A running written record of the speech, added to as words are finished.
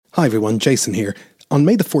Hi everyone, Jason here. On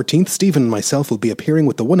May the 14th, Stephen and myself will be appearing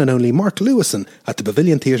with the one and only Mark Lewison at the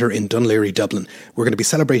Pavilion Theatre in Dunleary, Dublin. We're going to be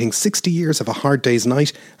celebrating 60 years of A Hard Day's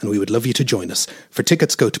Night, and we would love you to join us. For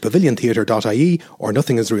tickets, go to paviliontheatre.ie or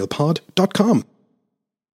nothingisrealpod.com.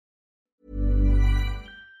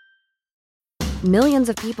 Millions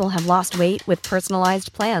of people have lost weight with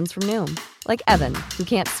personalized plans from Noom. Like Evan, who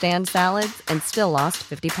can't stand salads and still lost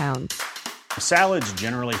 50 pounds. Salads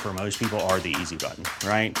generally for most people are the easy button,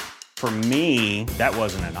 right? For me, that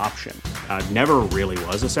wasn't an option. I never really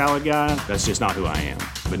was a salad guy. That's just not who I am.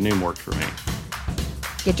 But Noom worked for me.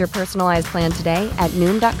 Get your personalized plan today at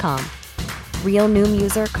Noom.com. Real Noom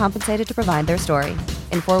user compensated to provide their story.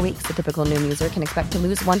 In 4 weeks, the typical Noom user can expect to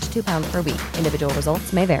lose 1 to 2 pounds per week. Individual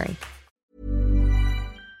results may vary.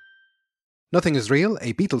 Nothing is Real,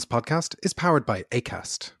 a Beatles podcast, is powered by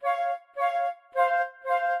Acast.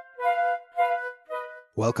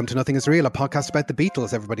 Welcome to Nothing is Real, a podcast about the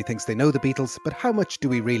Beatles. Everybody thinks they know the Beatles, but how much do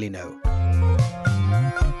we really know?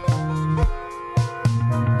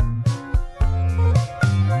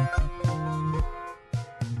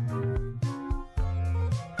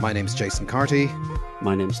 My name's Jason Carty.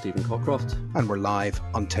 My name's Stephen Cockcroft. And we're live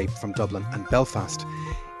on tape from Dublin and Belfast.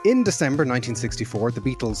 In December 1964, the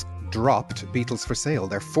Beatles dropped Beatles for Sale,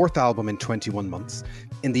 their fourth album in 21 months.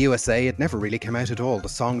 In the USA, it never really came out at all. The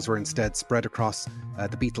songs were instead spread across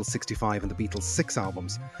the Beatles 65 and the Beatles 6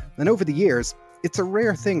 albums. And over the years, it's a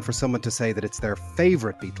rare thing for someone to say that it's their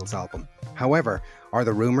favourite Beatles album. However, are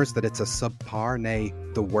the rumours that it's a subpar, nay,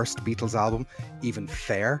 the worst Beatles album, even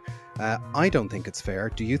fair? I don't think it's fair.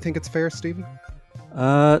 Do you think it's fair, Stephen?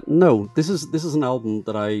 No, this is an album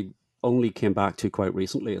that I only came back to quite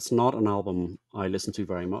recently. It's not an album I listen to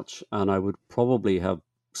very much, and I would probably have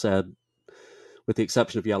said, with the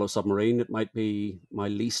exception of Yellow Submarine, it might be my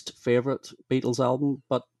least favourite Beatles album,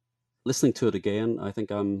 but listening to it again, I think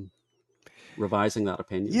I'm revising that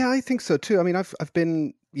opinion. Yeah, I think so too. I mean, I've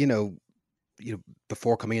been,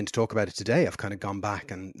 before coming in to talk about it today, I've kind of gone back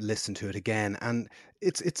and listened to it again, and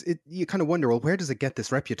it's you kind of wonder, well, where does it get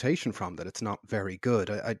this reputation from that it's not very good?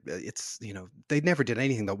 It's they never did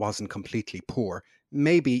anything that wasn't completely poor.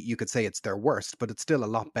 Maybe you could say it's their worst, but it's still a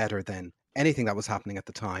lot better than anything that was happening at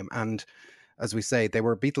the time. And as we say, they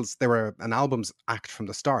were Beatles. They were an album's act from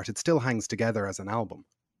the start. It still hangs together as an album.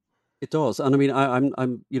 It does, and I mean,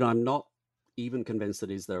 I'm not even convinced it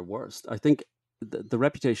is their worst. I think the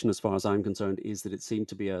reputation, as far as I'm concerned, is that it seemed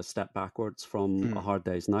to be a step backwards from A Hard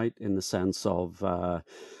Day's Night, in the sense of,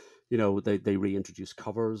 they reintroduced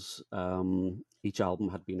covers. Each album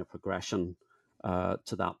had been a progression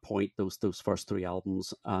to that point, those first three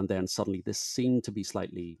albums, and then suddenly this seemed to be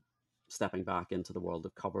slightly stepping back into the world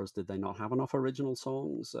of covers. Did they not have enough original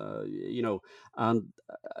songs? And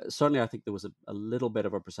certainly I think there was a little bit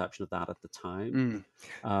of a perception of that at the time.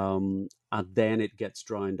 And then it gets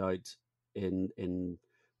drowned out in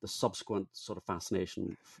the subsequent sort of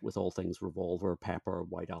fascination with all things Revolver, Pepper,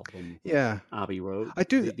 White Album, Abbey Road. I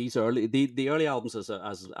do. These early the early albums as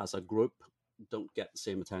a group don't get the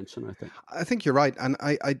same attention, I think you're right. And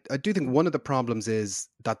I do think one of the problems is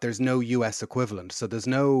that there's no US equivalent. So there's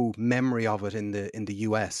no memory of it in the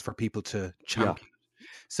US for people to champion. Yeah.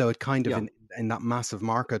 So it kind of in that massive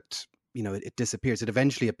market, it disappears. It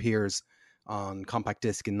eventually appears on compact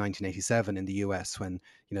disc in 1987 in the US when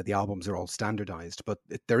the albums are all standardized, but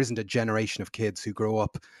there isn't a generation of kids who grow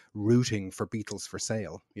up rooting for Beatles for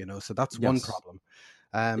Sale, so that's one problem.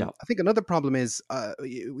 I think another problem is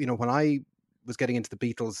when I was getting into the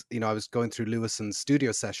Beatles, I was going through Lewison's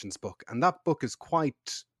Studio Sessions book, and that book is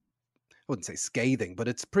quite, I wouldn't say scathing, but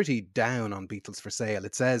it's pretty down on Beatles for Sale.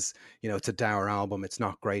 It says, it's a dour album. It's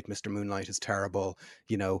not great. Mr. Moonlight is terrible.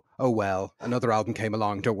 Oh, well, another album came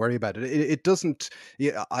along. Don't worry about it. It doesn't,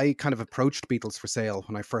 I kind of approached Beatles for Sale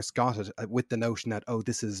when I first got it with the notion that,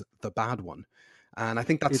 this is the bad one. And I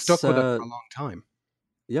think that stuck with it for a long time.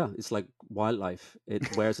 Yeah, it's like wildlife.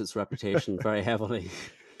 It wears its reputation very heavily.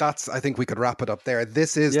 I think we could wrap it up there.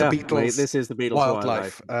 This is the Beatles. This is the Beatles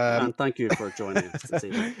wildlife. And thank you for joining us this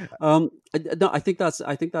evening. No, I think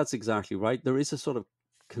that's exactly right. There is a sort of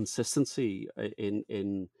consistency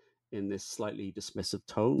in this slightly dismissive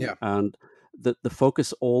tone, and the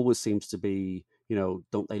focus always seems to be,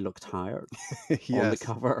 don't they look tired on the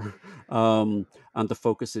cover? And the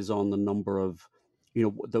focus is on the number of,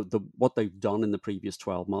 what they've done in the previous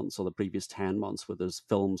 12 months or the previous 10 months, where there's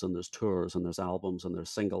films and there's tours and there's albums and there's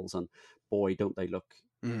singles, and boy, don't they look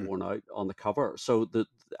worn out on the cover. So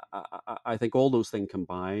I think all those things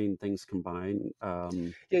combine.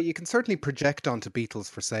 You can certainly project onto Beatles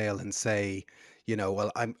for Sale and say,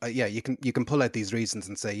 well, yeah, you can pull out these reasons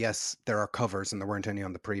and say, yes, there are covers and there weren't any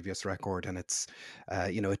on the previous record, and it's,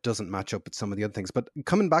 it doesn't match up with some of the other things. But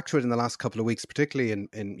coming back to it in the last couple of weeks, particularly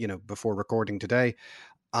in before recording today,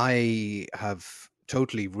 I have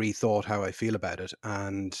totally rethought how I feel about it,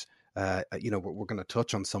 and we're going to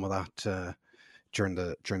touch on some of that during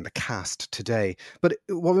the cast today. But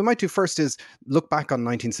what we might do first is look back on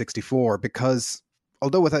 1964, because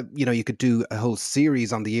although without you could do a whole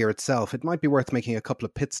series on the year itself, it might be worth making a couple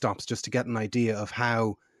of pit stops just to get an idea of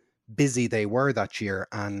how busy they were that year,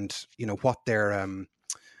 and what their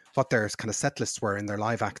kind of set lists were in their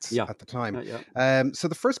live acts Yeah. at the time. Yeah. So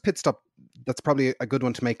the first pit stop that's probably a good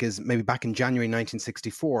one to make is maybe back in January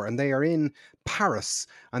 1964, and they are in Paris,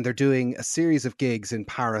 and they're doing a series of gigs in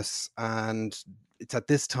Paris. And it's at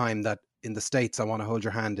this time that in the States, I Want to Hold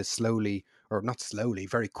Your Hand is slowly, or not slowly,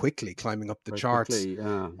 very quickly climbing up the Very charts. quickly,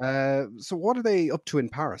 yeah. So what are they up to in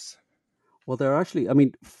Paris? Well, they're actually, I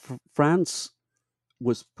mean, France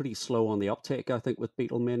was pretty slow on the uptake, I think, with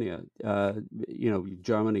Beatlemania.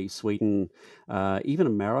 Germany, Sweden, even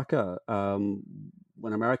America.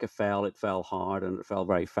 When America fell, it fell hard and it fell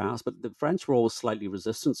very fast. But the French were always slightly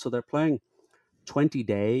resistant, so they're playing 20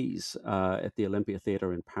 days at the Olympia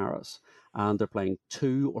Theatre in Paris, and they're playing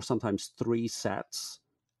 2 or sometimes 3 sets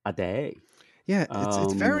a day. Yeah,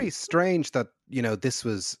 it's very strange that this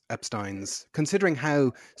was Epstein's, considering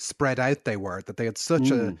how spread out they were, that they had such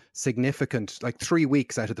a significant, like 3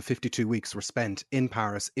 weeks out of the 52 weeks were spent in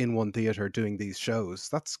Paris in one theater doing these shows.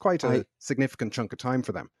 That's quite a significant chunk of time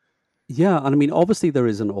for them. Yeah, and I mean, obviously there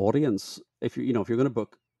is an audience. If you're going to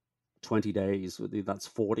book 20 days, that's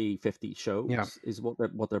 40, 50 shows is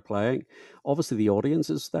what they're playing. Obviously the audience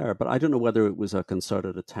is there, but I don't know whether it was a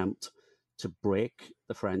concerted attempt to break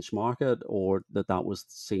the French market, or that was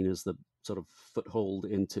seen as the sort of foothold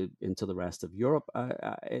into the rest of Europe.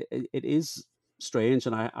 It is strange,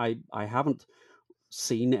 and I haven't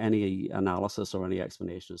seen any analysis or any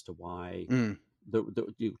explanation as to why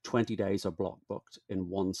the 20 days are block booked in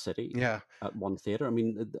one city at one theater. I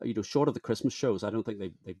mean, short of the Christmas shows, I don't think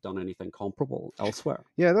they've done anything comparable elsewhere.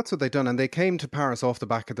 Yeah, that's what they've done. And they came to Paris off the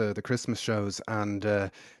back of the Christmas shows, and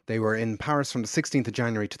they were in Paris from the 16th of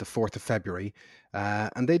January to the 4th of February.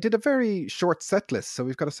 And they did a very short set list. So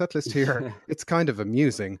we've got a set list here. It's kind of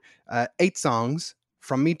amusing. 8 songs: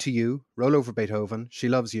 From Me to You, Roll Over Beethoven, She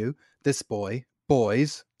Loves You, This Boy,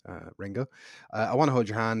 Boys, Ringo, I Want to Hold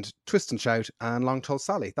Your Hand, Twist and Shout, and Long Tall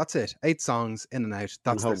Sally. That's it. 8 songs, in and out.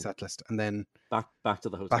 That's their set list. And then back to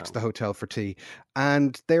the hotel. Back to the hotel for tea.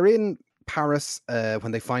 And they're in Paris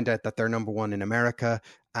when they find out that they're number 1 in America,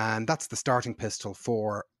 and that's the starting pistol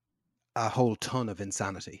for a whole ton of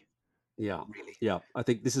insanity. Yeah, really. Yeah. I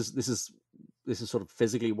think this is sort of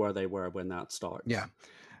physically where they were when that starts. Yeah.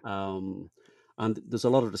 And there's a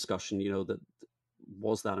lot of discussion, that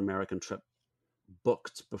was that American trip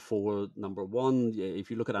booked before number 1.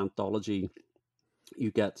 If you look at Anthology,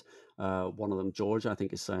 you get one of them, George, I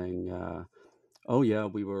think, is saying, oh yeah,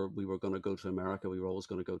 we were going to go to America. We were always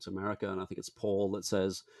going to go to America. And I think it's Paul that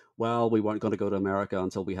says, well, we weren't going to go to America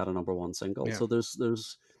until we had a number 1 single. Yeah. So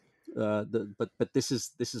there's but this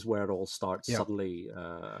is where it all starts suddenly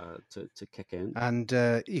to kick in. And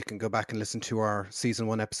you can go back and listen to our season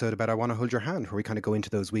 1 episode about I Want to Hold Your Hand, where we kind of go into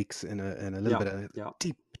those weeks in a little bit of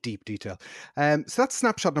deep detail. So that's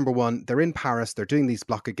snapshot number 1. They're in Paris. They're doing these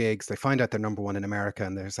block of gigs. They find out they're number 1 in America,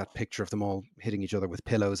 and there's that picture of them all hitting each other with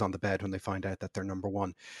pillows on the bed when they find out that they're number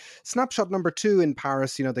 1. Snapshot number 2 in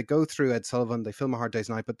Paris. They go through Ed Sullivan. They film A Hard Day's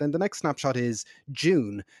Night, but then the next snapshot is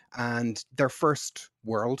June and their first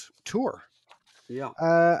world tour. Yeah.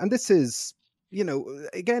 And this is,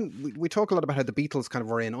 again, we talk a lot about how the Beatles kind of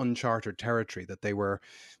were in uncharted territory, that they were,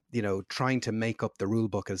 trying to make up the rule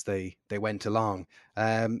book as they went along.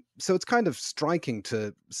 So it's kind of striking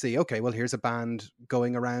to see, okay, well, here's a band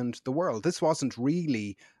going around the world. This wasn't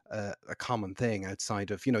really a common thing outside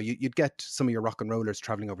of, you'd get some of your rock and rollers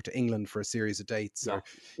traveling over to England for a series of dates, or,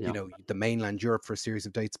 the mainland Europe for a series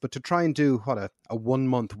of dates. But to try and do a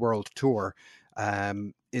 1-month world tour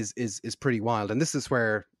is pretty wild. And this is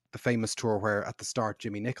where the famous tour where at the start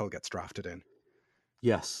Jimmy Nicol gets drafted in.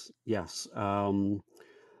 Yes.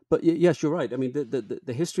 But yes, you're right. I mean,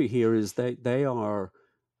 the history here is they are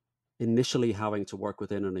initially having to work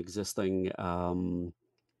within an existing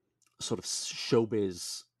sort of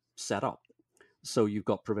showbiz setup. So you've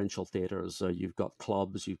got provincial theaters, you've got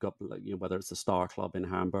clubs, you've got whether it's the Star Club in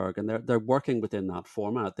Hamburg, and they're working within that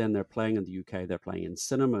format. Then they're playing in the UK, they're playing in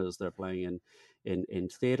cinemas, they're playing in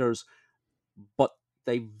theaters, but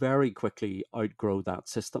they very quickly outgrow that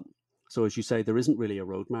system. So as you say, there isn't really a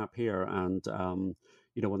roadmap here, and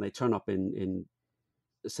when they turn up in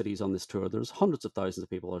cities on this tour. There's hundreds of thousands of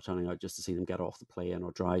people are turning out just to see them get off the plane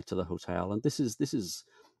or drive to the hotel, and this is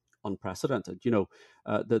unprecedented.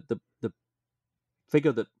 The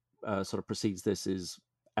figure that sort of precedes this is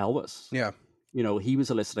Elvis. Yeah. He was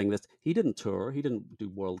eliciting this. He didn't tour. He didn't do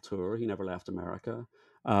world tour. He never left America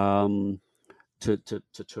to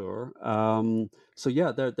tour. So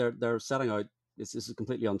yeah, they're setting out. This is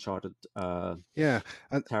completely uncharted. And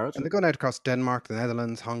territory. And they're going out across Denmark, the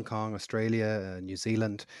Netherlands, Hong Kong, Australia, New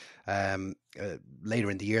Zealand. Later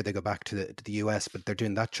in the year, they go back to the US, but they're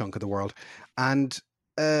doing that chunk of the world. And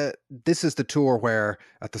this is the tour where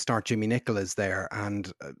at the start Jimmy Nicol is there,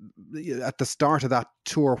 and at the start of that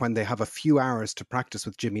tour, when they have a few hours to practice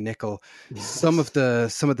with Jimmy Nicol, some of the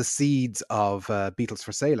seeds of Beatles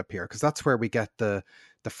for Sale appear, because that's where we get the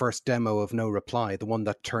first demo of No Reply, the one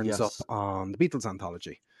that turns up on the Beatles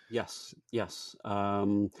anthology. Yes.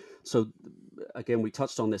 So again, we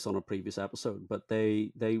touched on this on a previous episode, but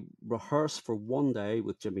they rehearse for one day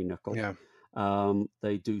with Jimmy Nicol. Yeah.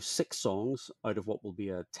 They do 6 songs out of what will be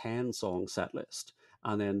a 10-song set list,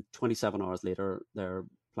 and then 27 hours later, they're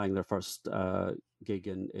playing their first gig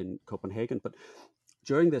in Copenhagen. But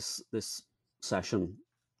during this session,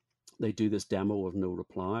 they do this demo of No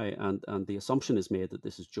Reply, and the assumption is made that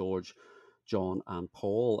this is George, John, and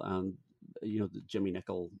Paul, and Jimmy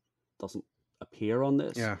Nicol doesn't appear on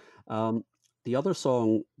this. Yeah. The other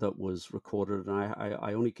song that was recorded, and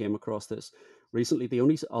I only came across this recently, the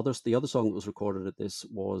other song that was recorded at this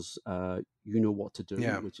was You Know What to Do,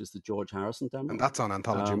 which is the George Harrison demo. And that's on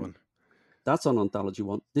Anthology 1. That's on Anthology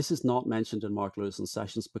 1. This is not mentioned in Mark Lewison's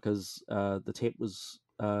sessions because the tape was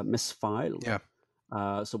misfiled. Yeah.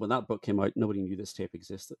 So when that book came out, nobody knew this tape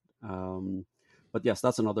existed. But yes,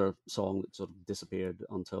 that's another song that sort of disappeared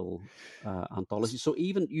until Anthology. So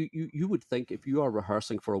even you would think, if you are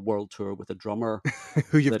rehearsing for a world tour with a drummer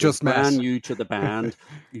who you've just met, brand new to the band,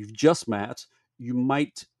 you've just met, you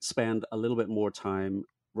might spend a little bit more time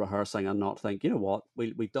rehearsing and not think, you know what,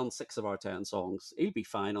 we've done 6 of our 10 songs, he'll be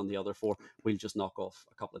fine on the other 4, we'll just knock off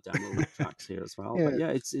a couple of demo tracks here as well. But yeah,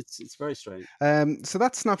 it's very strange. So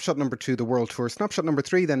that's snapshot number 2, the world tour. Snapshot number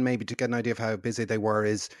 3, then, maybe to get an idea of how busy they were,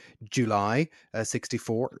 is July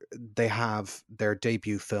 64. They have their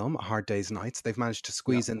debut film, A Hard Day's Nights. They've managed to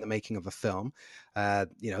squeeze in the making of a film.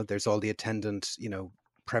 There's all the attendant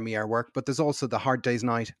premiere work, but there's also the Hard Day's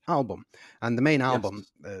Night album, and the main album,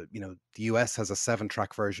 the US has a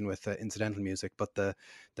 7-track version with incidental music, but the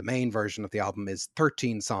main version of the album is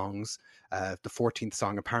 13 songs, the 14th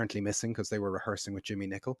song apparently missing because they were rehearsing with Jimmy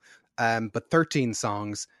Nicol, but 13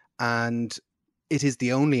 songs, and it is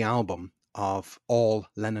the only album of all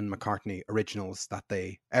Lennon-McCartney originals that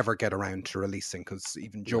they ever get around to releasing, because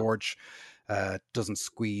even George doesn't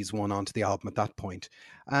squeeze one onto the album at that point.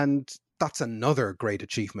 And that's another great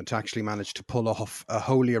achievement, to actually manage to pull off a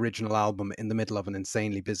wholly original album in the middle of an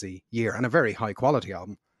insanely busy year, and a very high quality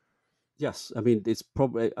album. Yes, I mean, it's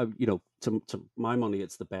probably, to my money,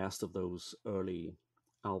 it's the best of those early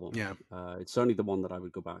albums. Yeah. It's certainly the one that I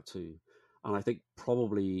would go back to. And I think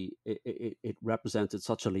probably it represented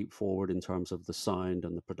such a leap forward in terms of the sound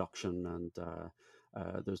and the production, and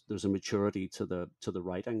there's a maturity to the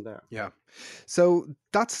writing there. Yeah. So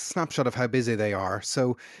that's a snapshot of how busy they are.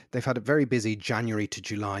 So they've had a very busy January to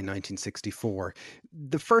July 1964.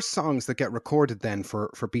 The first songs that get recorded then for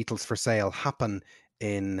Beatles for Sale happen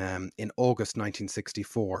in August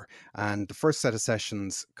 1964, and the first set of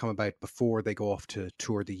sessions come about before they go off to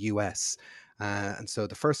tour the US. And so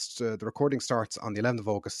the recording starts on the 11th of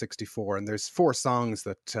August 64, and there's 4 songs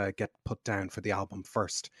that get put down for the album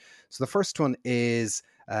first. So the first one is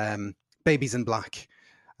Babies in Black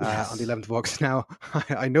on the 11th of August. Now,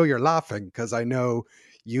 I know you're laughing because I know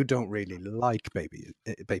you don't really like Babies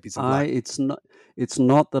in Black. It's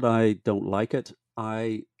not that I don't like it.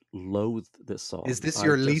 I loathe this song. Is this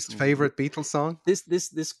your least favorite Beatles song?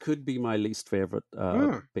 This could be my least favorite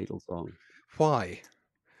Beatles song. Why?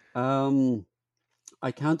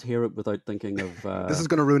 I can't hear it without thinking of... this is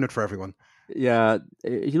going to ruin it for everyone. Yeah.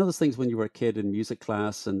 Those things when you were a kid in music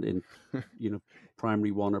class and in, primary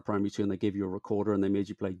 1 or primary 2, and they gave you a recorder and they made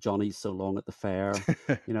you play Johnny's So Long at the Fair.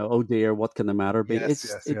 Oh dear, what can the matter be?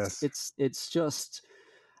 Yes,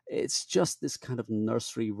 It's just this kind of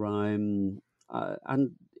nursery rhyme.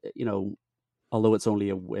 And, although it's only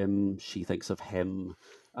a whim, she thinks of him.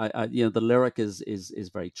 The lyric is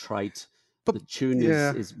very trite. But the tune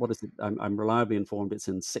is what is it? I'm reliably informed it's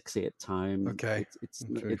in 6/8 time. Okay. It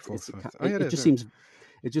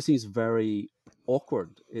just seems very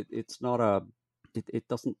awkward. It's not it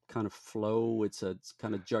doesn't kind of flow. It's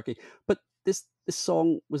kind of jerky. But this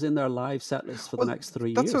song was in their live set list for the next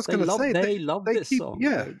 3 That's what I years. was going to say. They love They this keep, song.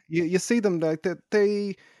 yeah. You see them like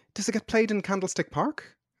they does it get played in Candlestick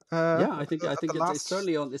Park? Yeah, I think it's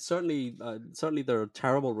certainly there are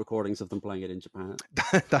terrible recordings of them playing it in Japan.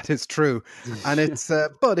 That is true, and it's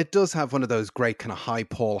but it does have one of those great kind of high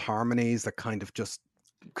Paul harmonies that kind of just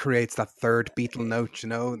creates that third Beatle note,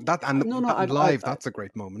 that and live. That's a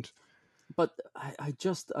great moment. But I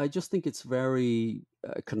just think it's very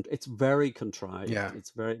it's very contrived. Yeah, it's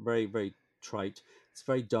very very very trite. It's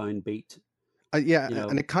very downbeat. Yeah,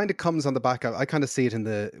 and it kind of comes on the back of. I kind of see it in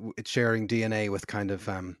it's sharing DNA with kind of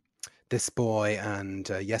This Boy and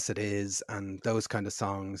Yes It Is and those kind of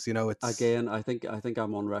songs. It's again. I think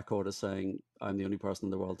I'm on record as saying I'm the only person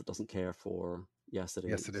in the world that doesn't care for Yes It Is.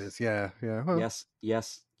 Yes It Is. Yeah, yeah. Well. Yes,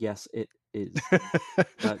 it is.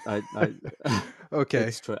 Okay.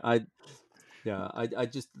 It's true. I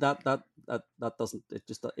just that doesn't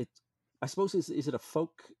it. I suppose is it a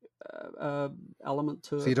folk element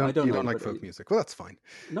to it? So you don't like folk music? Well, that's fine.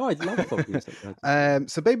 No, I love folk music.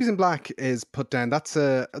 So Babies in Black is put down. Is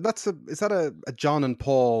that a John and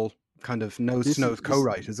Paul kind of nose to nose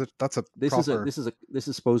co-write? Is it? That's a this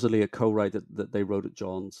is supposedly a co-write that they wrote at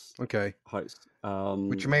John's house,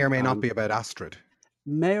 which may or may not be about Astrid.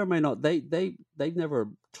 May or may not. They've never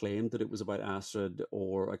claimed that it was about Astrid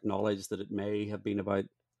or acknowledged that it may have been about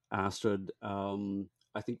Astrid.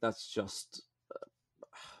 I think that's just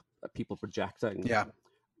people projecting. Yeah.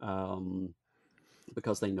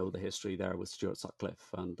 Because they know the history there with Stuart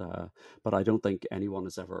Sutcliffe, but I don't think anyone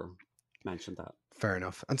has ever mentioned that. Fair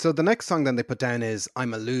enough. And so the next song then they put down is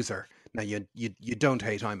 "I'm a Loser." Now you don't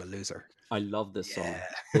hate "I'm a Loser." I love this song.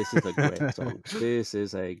 This is a great song. This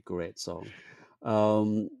is a great song.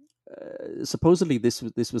 Supposedly this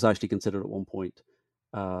was actually considered at one point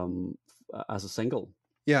as a single.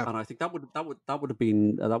 Yeah, and I think that would have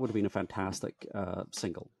been a fantastic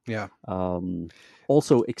single. Yeah.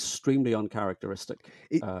 Also extremely uncharacteristic.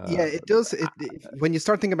 It does. When you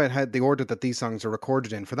start thinking about how the order that these songs are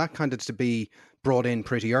recorded in, for that kind of to be brought in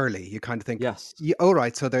pretty early, you kind of think, yes, all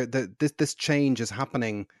right. So this change is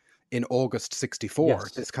happening in August '64.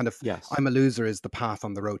 Yes. This kind of "I'm a Loser" is the path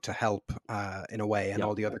on the road to help, in a way, and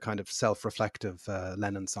all the other kind of self-reflective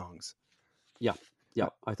Lennon songs. Yeah. Yeah,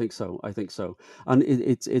 I think so. And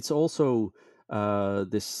it's also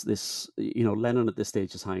this Lennon at this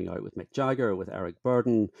stage is hanging out with Mick Jagger, with Eric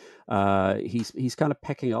Burdon. He's kind of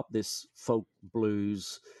picking up this folk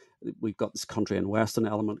blues. We've got this country and western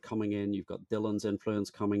element coming in. You've got Dylan's influence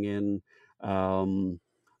coming in. All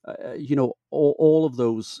of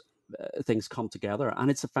those things come together, and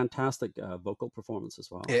it's a fantastic vocal performance as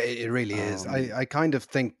well. It really is. I kind of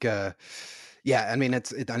think. Yeah, I mean,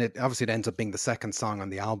 it obviously ends up being the second song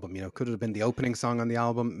on the album. Could it have been the opening song on the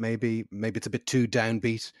album? Maybe it's a bit too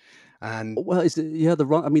downbeat. And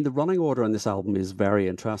the running order on this album is very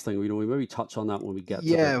interesting. We maybe touch on that when we get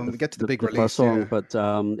when we get to the big release song. But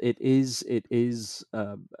it is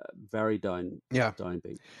very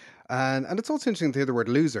downbeat. And it's also interesting to hear the word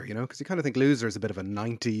 "loser," because you kind of think "loser" is a bit of a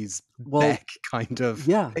 '90s Beck kind of.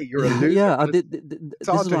 Yeah, hey, you're a loser. Yeah, it's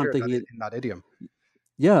odd to hear that in that idiom.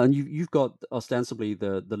 Yeah, and you've got ostensibly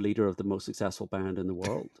the leader of the most successful band in the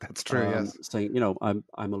world. That's true. Yes, saying I'm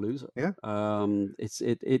a loser. Yeah.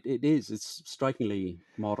 It's strikingly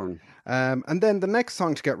modern. And then the next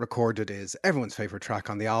song to get recorded is everyone's favorite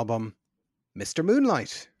track on the album, "Mr.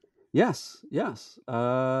 Moonlight." Yes.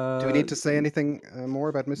 Do we need to say anything more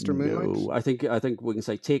about Mr. Moonlight? No, I think we can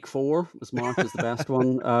say "Take 4" was marked as the best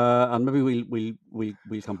one, and maybe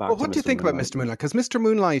we'll come back. Well, what do you think about Mr. Moonlight? Because Mr.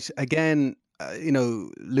 Moonlight, again,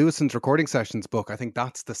 Lewison's recording sessions book, I think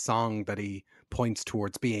that's the song that he points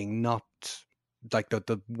towards being not like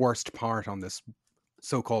the worst part on this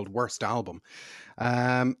so-called worst album.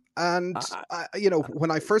 When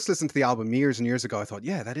I first listened to the album years and years ago, I thought,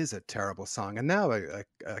 yeah, that is a terrible song. And now I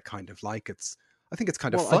kind of like I think it's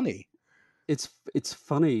kind of funny. It's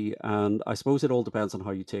funny, and I suppose it all depends on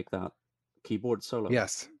how you take that keyboard solo.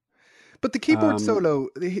 Yes. But the keyboard solo,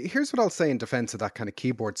 here's what I'll say in defense of that kind of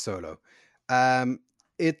keyboard solo.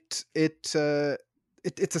 It's a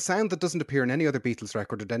sound that doesn't appear in any other Beatles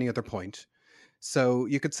record at any other point. So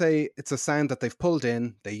you could say it's a sound that they've pulled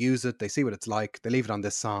in, they use it, they see what it's like, they leave it on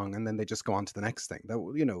this song, and then they just go on to the next thing.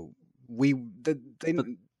 We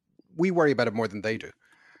worry about it more than they do.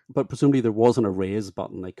 But presumably there wasn't a erase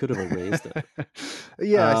button. They could have erased it.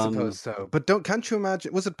 Yeah, I suppose so. But can't you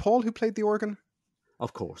imagine? Was it Paul who played the organ?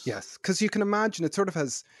 Of course. Yes, because you can imagine it sort of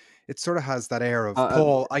has that air of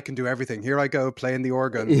Paul, I can do everything. Here I go playing the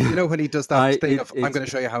organ. When he does that thing of I'm going to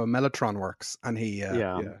show you how a mellotron works, and he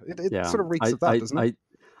it sort of reeks of that, doesn't it?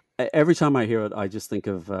 every time I hear it, I just think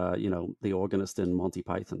of the organist in Monty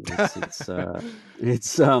Python.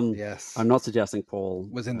 It's I'm Yes. not suggesting Paul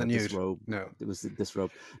Was in the nude. disrobe. No. It was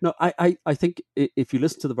disrobe. No, I think if you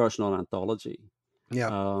listen to the version on Anthology, Yeah.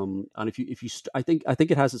 and I think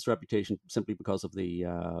it has its reputation simply because of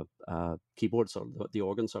the keyboard solo, the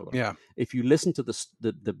organ solo. Yeah. If you listen to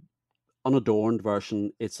the unadorned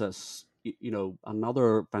version, it's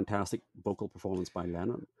another fantastic vocal performance by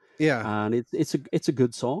Lennon. Yeah. And it's a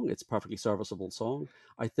good song. It's a perfectly serviceable song.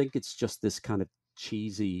 I think it's just this kind of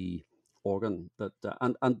cheesy organ that,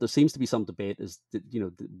 and there seems to be some debate.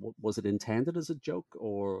 Was it intended as a joke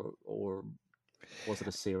or was it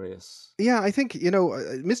a serious? Yeah, I think,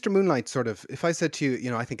 Mr. Moonlight sort of, if I said to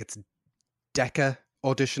you, I think it's Decca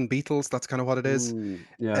audition Beatles, that's kind of what it is. And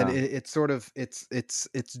Yeah, it's sort of, it's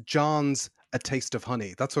John's A Taste of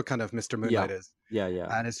Honey. That's what kind of Mr. yeah, Moonlight is. yeah.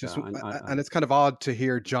 And it's just, I and it's kind of odd to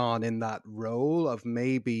hear John in that role of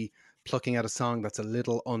maybe plucking out a song that's a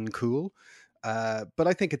little uncool. But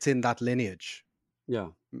I think it's in that lineage. yeah.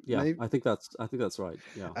 Maybe. I think that's right.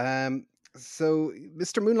 Yeah. So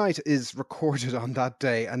Mr. Moonlight is recorded on that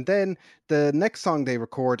day, and then the next song they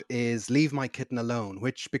record is "Leave My Kitten Alone,"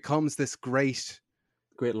 which becomes this great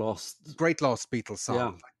Lost Beatles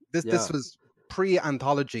song. Yeah. This was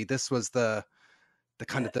pre-anthology. This was the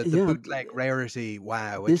kind of the bootleg rarity.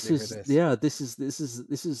 Wow, This is the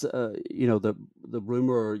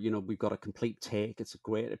rumor. We've got a complete take. It's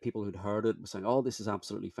great. People who'd heard it were saying, "Oh, this is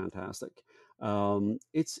absolutely fantastic."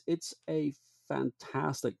 It's a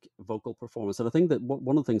fantastic vocal performance, and I think that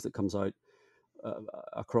one of the things that comes out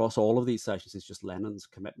across all of these sessions is just Lennon's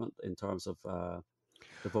commitment in terms of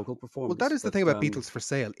the vocal performance. Well, that is the thing about Beatles for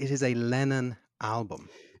Sale. It is a Lennon album.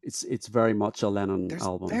 It's very much a Lennon There's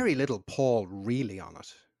album. very little Paul really on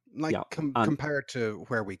it, like compared to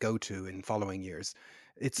where we go to in following years.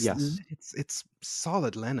 It's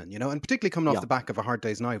solid Lennon, and particularly coming off the back of A Hard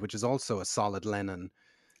Day's Night, which is also a solid Lennon.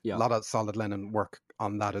 A lot of solid Lennon work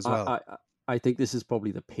on that as well. I think this is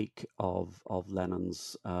probably the peak of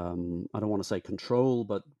Lennon's. I don't want to say control,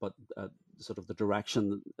 but sort of the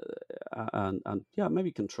direction, and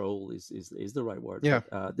maybe control is the right word. Yeah.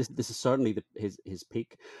 But, this is certainly his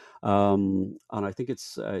peak, and I think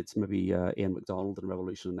it's maybe Ian MacDonald in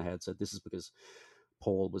Revolution in the Head said this is because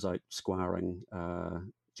Paul was out squiring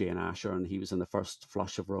Jane Asher, and he was in the first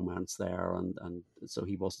flush of romance there, and so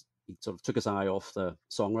he sort of took his eye off the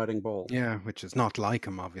songwriting ball. Yeah, which is not like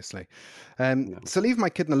him, obviously. So Leave My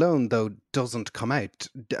Kitten Alone, though, doesn't come out,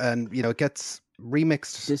 and it gets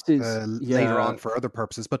remixed later on for other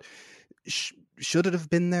purposes. But should it have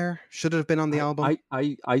been there? Should it have been on the album?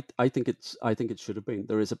 I think it should have been.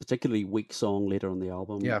 There is a particularly weak song later on the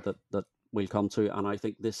album that we'll come to, and I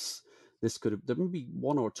think this could have, there may be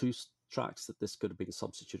one or two tracks that this could have been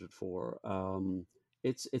substituted for.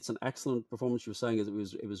 It's an excellent performance. You were saying it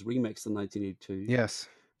was remixed in 1982. Yes,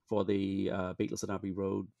 for the Beatles at Abbey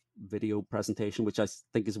Road video presentation, which I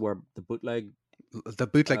think is where the bootleg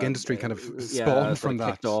industry kind of spawned from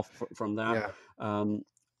that. Kicked off from that. Yeah.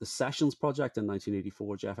 The Sessions project in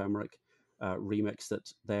 1984, Jeff Emerick remixed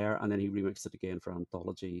it there, and then he remixed it again for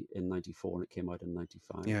Anthology in 94, and it came out in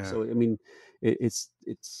 95. Yeah. So I mean, it's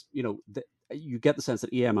you get the sense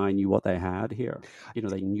that EMI knew what they had here.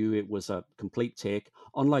 They knew it was a complete take,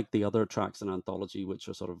 unlike the other tracks in Anthology, which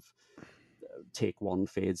are sort of take one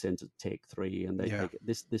fades into take three, and they take it.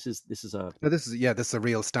 This is a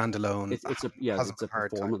real standalone. It's a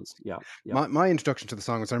performance. Yeah. My introduction to the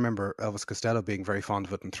song was, I remember Elvis Costello being very fond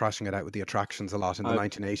of it and thrashing it out with the Attractions a lot in the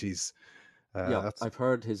 1980s. I've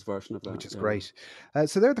heard his version of that, which is great.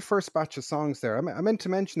 So they're the first batch of songs there. I meant to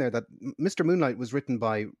mention there that Mr. Moonlight was written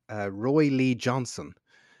by Roy Lee Johnson.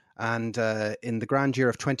 And in the grand year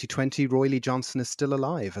of 2020, Roy Lee Johnson is still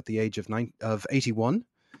alive at the age of 81.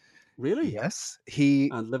 Really? Yes.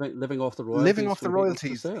 And living off the royalties. Living off the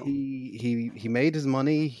royalties. He made his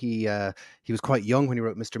money. He was quite young when he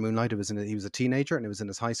wrote Mr. Moonlight. He was a teenager, and it was in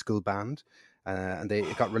his high school band. And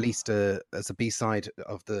it got released as a B-side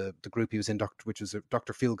of the group he was in, which was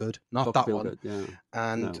Dr. Feelgood, not that one. Yeah.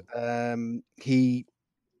 And he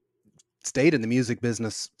stayed in the music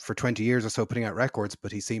business for 20 years or so, putting out records,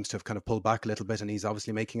 but he seems to have kind of pulled back a little bit, and he's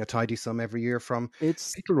obviously making a tidy sum every year from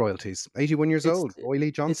Beatle royalties. 81 years old, Roy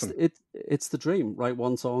Lee Johnson. It's the dream, right?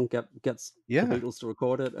 One song gets the Beatles to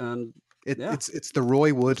record it, and it's the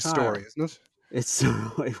Roy Wood story, isn't it? It's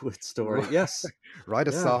the Roy Wood story. Yes. Write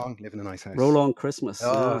a song, live in a nice house. Roll on Christmas.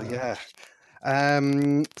 Oh, yeah.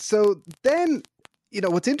 So then,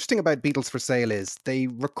 what's interesting about Beatles for Sale is they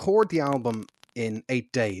record the album in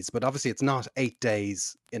 8 days, but obviously it's not 8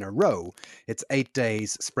 days in a row. It's 8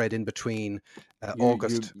 days spread in between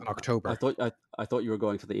August and October. I thought you were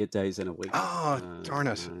going for the 8 days in a week. Oh, darn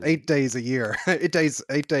it! 8 days a year, 8 days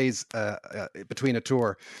between a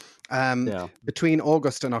tour. Between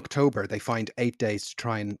August and October, they find 8 days to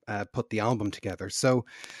try and put the album together. So,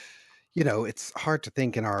 it's hard to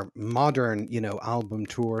think in our modern, album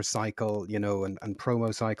tour cycle, and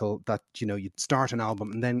promo cycle that, you'd start an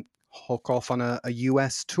album and then hook off on a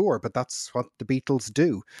US tour. But that's what the Beatles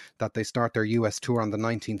do, that they start their US tour on the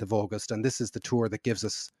 19th of August. And this is the tour that gives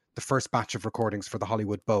us the first batch of recordings for the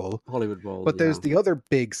Hollywood Bowl. But there's the other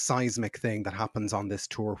big seismic thing that happens on this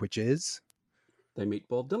tour, which is they meet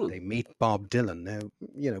Bob Dylan. Now,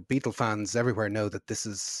 Beatle fans everywhere know that this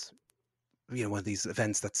is, one of these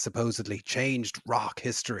events that supposedly changed rock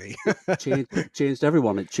history. changed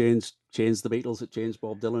everyone. It changed the Beatles. It changed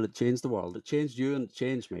Bob Dylan. It changed the world. It changed you and it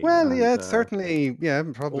changed me. Well, it certainly,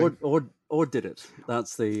 probably. Or did it?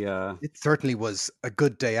 That's the. It certainly was a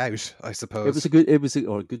good day out, I suppose. It was a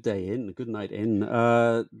good day in, a good night in.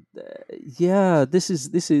 This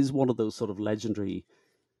is one of those sort of legendary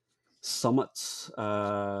summits.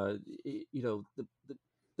 The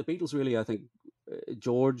Beatles really, I think,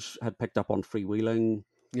 George had picked up on freewheeling.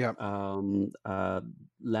 Yeah.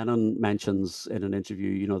 Lennon mentions in an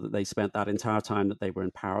interview, that they spent that entire time that they were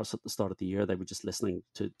in Paris at the start of the year, they were just listening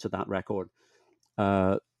to that record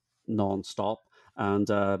non-stop. And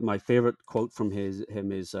my favorite quote from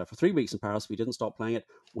him is, for 3 weeks in Paris, we didn't stop playing it.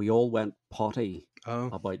 We all went potty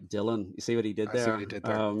about Dylan. You see what he did there? I see what he did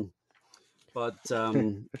there.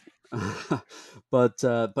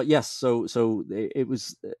 But yes, so it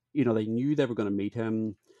was, they knew they were going to meet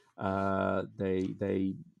him.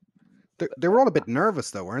 They were all a bit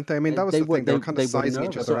nervous though, weren't they? I mean, that was the thing. They were kind of sizing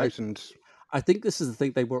each other out, and I think this is the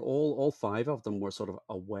thing. They were all five of them were sort of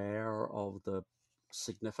aware of the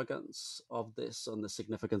significance of this and the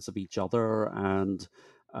significance of each other, and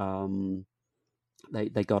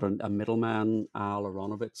they got a middleman, Al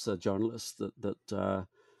Aronovitz, a journalist that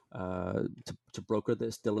to broker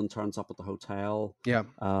this. Dylan turns up at the hotel. Yeah.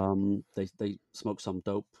 They smoke some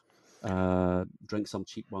dope, drink some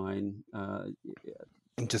cheap wine,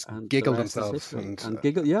 and just giggle themselves and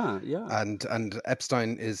giggle. Yeah. And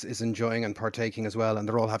Epstein is enjoying and partaking as well, and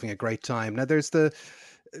they're all having a great time. Now there's the,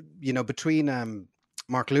 between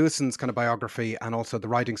Mark Lewison's kind of biography and also the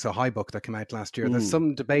Riding So High book that came out last year, there's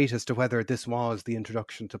some debate as to whether this was the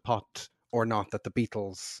introduction to pot or not that the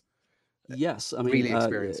Beatles yes, I mean, really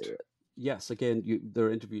experienced. Yes, again, there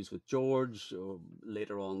are interviews with George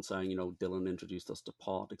later on saying, Dylan introduced us to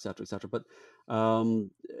pot, etc., etc. But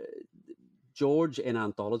George in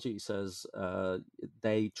Anthology says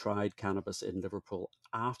they tried cannabis in Liverpool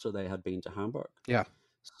after they had been to Hamburg. Yeah.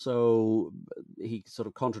 So he sort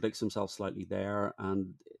of contradicts himself slightly there.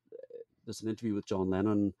 And there's an interview with John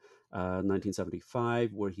Lennon,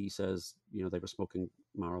 1975, where he says, they were smoking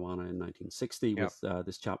marijuana in 1960 with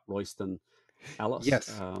this chap Royston Ellis.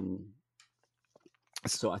 Yes.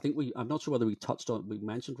 So I think I'm not sure whether we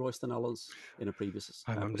mentioned Royston Ellis in a previous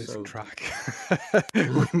episode. I'm losing track.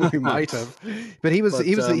 we might have, but he was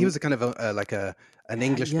a kind of an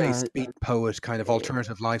English-based beat poet, kind of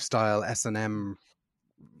alternative lifestyle S&M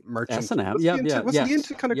merchant. S&M, was he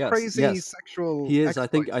into kind of crazy sexual? He is.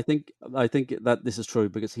 exploits? I think that this is true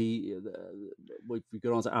because we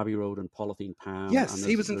go on to Abbey Road and Polythene Pan. Yes,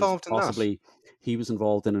 he was involved in that. He was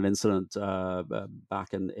involved in an incident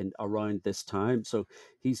back in around this time. So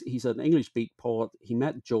he's an English beat poet. He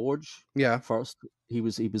met George first. He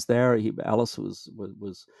was there. Ellis was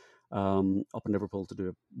up in Liverpool to do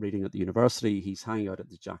a reading at the university. He's hanging out at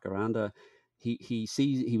the Jacaranda. He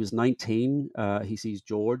was 19. He sees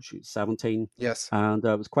George, who's 17. Yes, and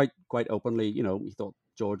was quite openly. He thought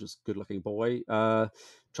George is a good-looking boy.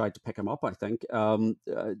 Tried to pick him up, I think.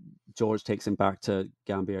 George takes him back to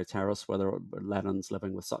Gambier Terrace, where Lennon's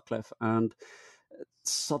living with Sutcliffe, and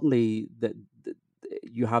suddenly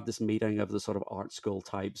you have this meeting of the sort of art school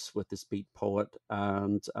types with this beat poet,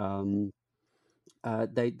 and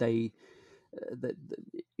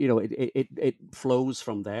it flows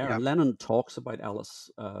from there. Yeah. And Lennon talks about Ellis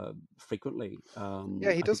frequently.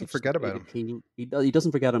 He doesn't forget about him. He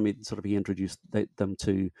doesn't forget him. He introduced them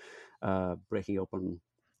to breaking open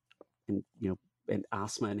in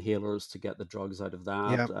asthma inhalers to get the drugs out of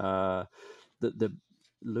that. Yeah. The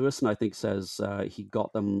Lewison, I think, says he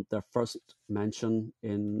got them their first mention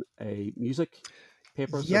in a music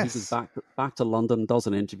paper. So he goes back to London, does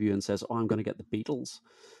an interview, and says, I'm going to get the Beatles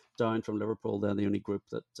down from Liverpool. They're the only group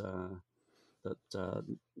that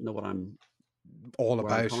know what I'm all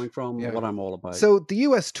about, coming from, what I'm all about. So the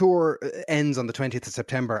US tour ends on the 20th of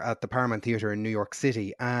September at the Paramount Theatre in New York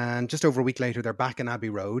City, and just over a week later they're back in Abbey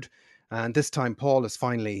Road, and this time Paul is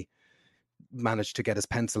finally managed to get his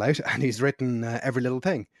pencil out and he's written Every Little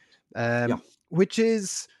Thing, which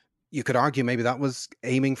is, you could argue maybe that was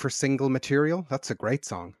aiming for single material. That's a great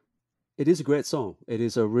song. It is a great song. It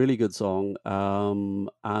is a really good song.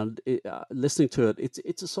 And listening to it,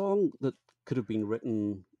 it's a song that could have been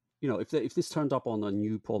written, if this turned up on a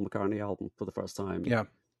new Paul McCartney album for the first time,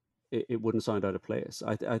 it wouldn't sound out of place.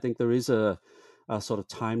 I think there is a sort of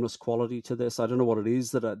timeless quality to this. I don't know what it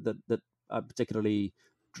is that particularly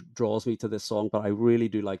draws me to this song, but I really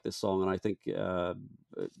do like this song, and I think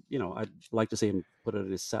I'd like to see him put it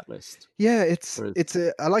in his set list. Yeah,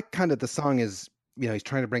 I like kind of the song is, he's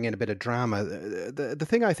trying to bring in a bit of drama. The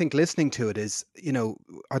thing I think listening to it is,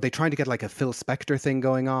 are they trying to get like a Phil Spector thing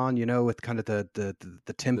going on, with kind of the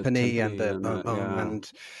timpani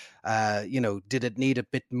and did it need a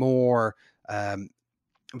bit more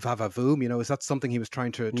va-va-voom? Is that something he was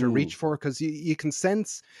trying to reach for? Because you can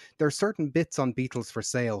sense there are certain bits on Beatles for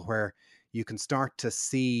Sale where you can start to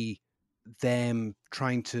see them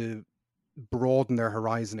trying to broaden their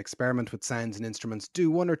horizon, experiment with sounds and instruments,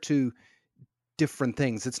 do one or two different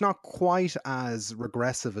things. It's not quite as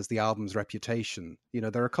regressive as the album's reputation.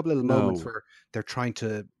 There are a couple of little moments where they're trying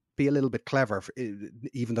to be a little bit clever,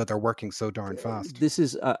 even though they're working so darn fast. This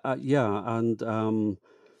is and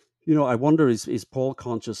I wonder, is Paul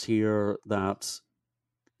conscious here that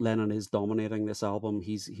Lennon is dominating this album?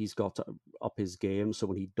 He's got to up his game, so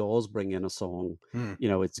when he does bring in a song,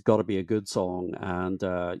 it's got to be a good song. And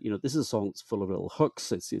this is a song that's full of little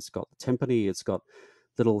hooks. It's got the timpani, it's got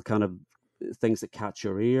little kind of things that catch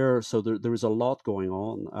your ear. So there is a lot going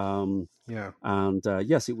on. And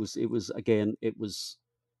yes, it was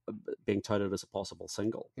being touted as a possible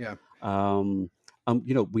single. Yeah.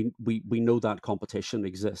 We know that competition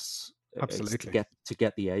exists. Absolutely. To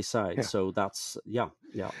get the A side. Yeah. So that's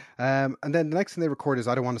and then the next thing they record is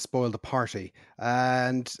I Don't Want to Spoil the Party.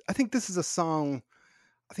 And I think this is a song,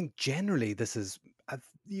 I think generally this is,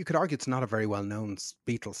 you could argue it's not a very well-known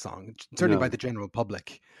Beatles song, certainly by the general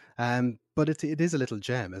public. But it is a little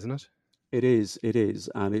gem, isn't it? It is,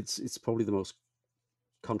 and it's probably the most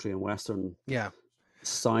country and western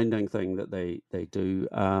sounding thing that they do.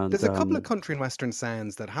 And there's a couple of country and western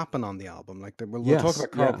sounds that happen on the album. Like we'll talk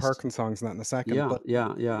about Carl Perkins songs and that in a second.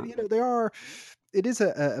 They are. It is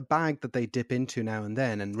a bag that they dip into now and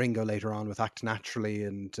then. And Ringo later on with Act Naturally,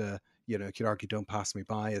 and you could argue Don't Pass Me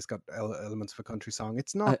By has got elements of a country song.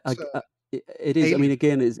 It's not. It is. I mean,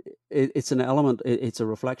 again, it's an element. It's a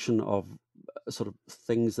reflection of sort of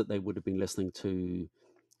things that they would have been listening to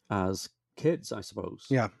as kids, I suppose.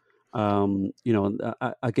 Yeah.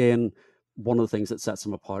 Again, one of the things that sets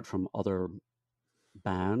them apart from other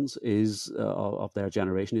bands is of their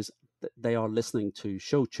generation is that they are listening to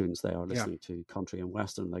show tunes. They are listening to country and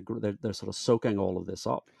western. They're sort of soaking all of this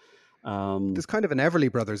up. There's kind of an Everly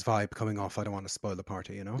Brothers vibe coming off I Don't Want to Spoil the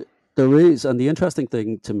Party, There is, and the interesting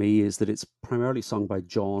thing to me is that it's primarily sung by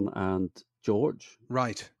John and George,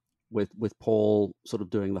 right? With Paul sort of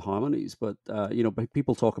doing the harmonies, but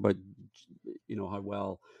people talk about how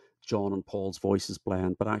well John and Paul's voices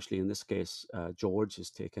blend, but actually in this case, George is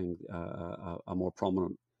taking a more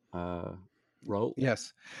prominent role.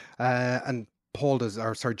 Yes, and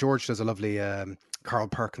George does a lovely Carl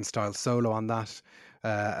Perkins style solo on that.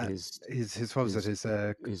 His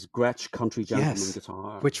Gretsch Country Gentleman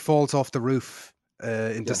guitar, which falls off the roof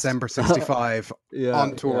in December '65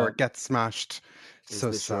 on tour, gets smashed.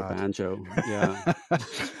 So sad. Banjo, yeah.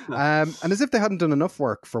 And as if they hadn't done enough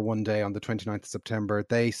work for one day on the 29th of September,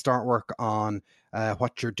 they start work on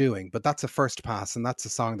What You're Doing. But that's a first pass, and that's a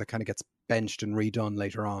song that kind of gets benched and redone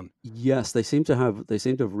later on. Yes, they seem to have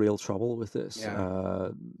real trouble with this.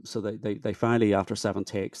 Yeah. So they finally, after 7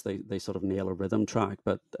 takes, they sort of nail a rhythm track.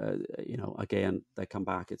 But again, they come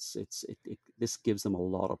back. This gives them a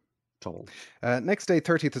lot of trouble. Next day,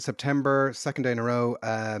 30th of September, second day in a row,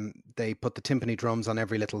 they put the timpani drums on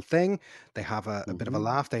Every Little Thing. They have a bit of a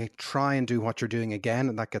laugh. They try and do What You're Doing again,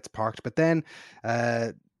 and that gets parked. But then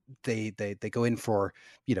they go in for,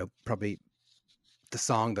 probably the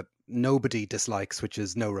song that nobody dislikes, which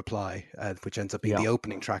is No Reply, which ends up being the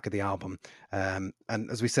opening track of the album. And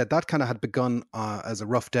as we said, that kind of had begun as a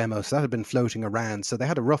rough demo, so that had been floating around. So they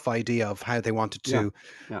had a rough idea of how they wanted to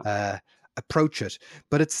approach it,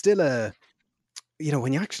 but it's still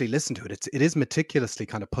when you actually listen to it, it is meticulously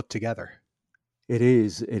kind of put together. It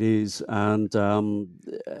is, and the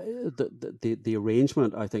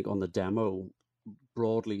arrangement, I think, on the demo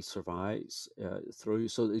broadly survives through.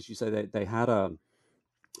 So as you say, they had a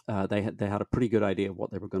pretty good idea of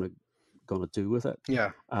what they were going to do with it.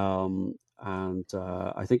 Yeah. And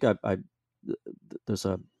I think I there's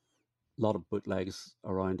a lot of bootlegs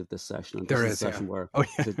around at this session, and this There is a is, yeah. session where Oh, he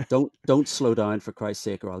yeah. said, "Don't slow down for Christ's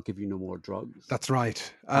sake, or I'll give you no more drugs." That's right.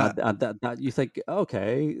 And that you think,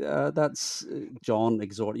 okay, that's John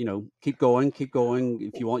exhort, keep going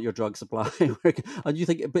if you want your drug supply. And you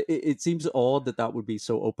think, but it seems odd that would be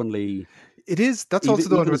so openly, It is. That's even also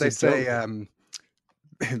the one even where as a they say, joke.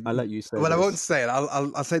 I'll let you say well, I won't this. say it.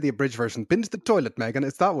 I'll say the abridged version. Been to the toilet, Megan.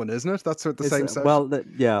 It's that one, isn't it? That's what the It's same session. well,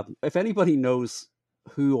 yeah. If anybody knows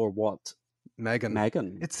who or what Megan.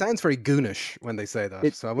 Megan, It sounds very goonish when they say that.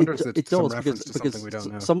 it So I wonder it if it's it some does reference to something we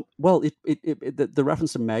don't know. the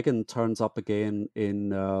reference to Megan turns up again in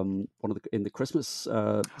one of in the Christmas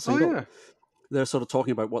Oh single. yeah. They're sort of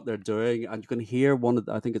talking about what they're doing, and you can hear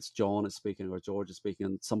I think it's John is speaking or George is speaking,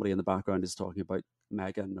 and somebody in the background is talking about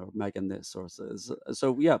Megan or Megan this or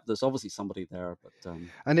so. Yeah, there's obviously somebody there, but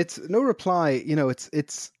And it's no reply.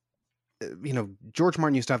 It's George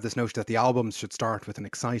Martin used to have this notion that the albums should start with an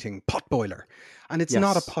exciting potboiler, and it's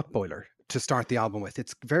not a yes, potboiler to start the album with.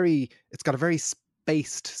 It's got a very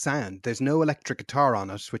spaced sound. There's no electric guitar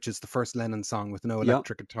on it, which is the first Lennon song with no yeah,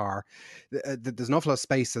 electric guitar. There's an awful lot of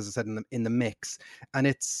space, as I said, in the mix, and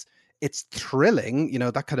it's thrilling.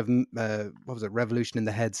 That kind of what was it? Revolution in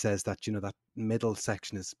the Head says that that middle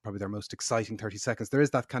section is probably their most exciting 30 seconds. There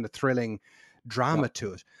is that kind of thrilling yeah. drama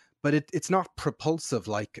to it, but it's not propulsive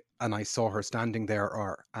like "And I Saw Her Standing There"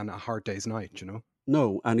 or "And a Hard Day's Night."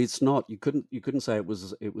 No, and it's not. You couldn't say it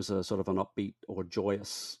was a sort of an upbeat or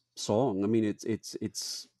joyous song. I mean,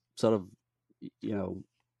 it's sort of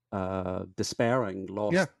despairing, Yeah,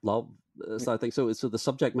 lost love. So I think so. So the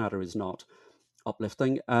subject matter is not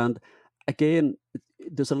uplifting, and again,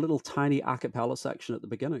 there's a little tiny a cappella section at the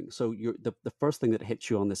beginning. So the first thing that hits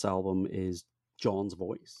you on this album is John's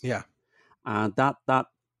voice, yeah, and that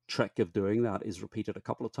trick of doing that is repeated a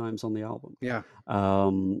couple of times on the album. yeah.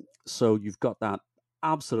 So you've got that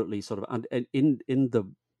absolutely sort of, and in the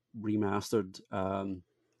remastered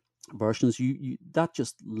versions, you that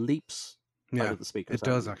just leaps out Yeah, of the speakers it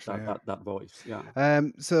at does you, actually. Yeah. that voice. Yeah,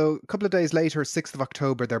 So a couple of days later, 6th of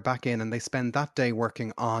October, they're back in, and they spend that day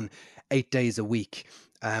working on 8 days a week,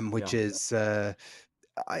 which yeah. is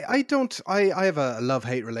I don't I have a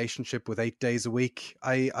love-hate relationship with 8 days a week.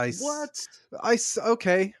 What?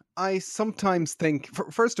 Okay. I sometimes think,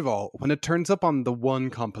 first of all, when it turns up on the one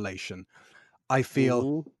compilation, I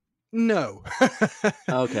feel Hmm. no,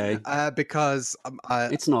 Okay. because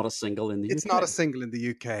It's not a single in the it's not a UK. single in the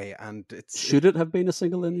UK, and Should it have been a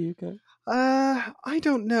single in the UK? I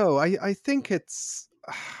don't know. I think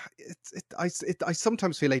I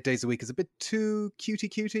sometimes feel 8 days a week is a bit too cutie.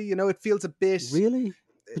 It feels a bit. Really?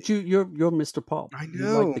 But you're Mr. Pop. I You like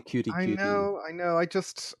know, the cutie I cutie. know, I know. I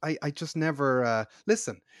just never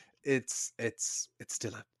listen. It's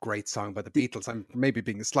still a great song by the The- Beatles. I'm maybe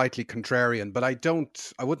being slightly contrarian, but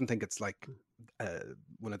I wouldn't think it's like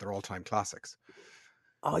one of their all-time classics.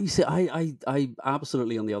 Oh, you see, I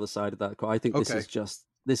absolutely on the other side of that. I think Okay.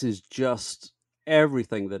 this is just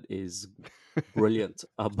everything that is brilliant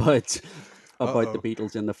about the Uh-oh.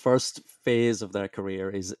 Beatles in the first phase of their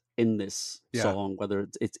career is in this Yeah. song. Whether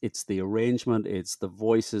it's the arrangement, it's the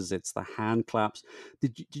voices, it's the hand claps.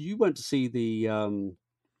 Did you went to see the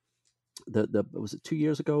was it 2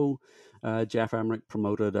 years ago? Jeff Emmerich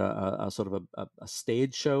promoted a sort of a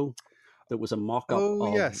stage show that was a mock up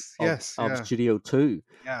Oh, yes. of Yes. of Yeah. Studio Two,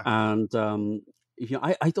 Yeah. and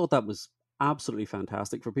I thought that was absolutely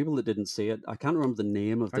fantastic. For people that didn't see it, I can't remember the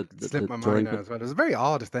name of It slipped the my mind touring, now but as well. It was a very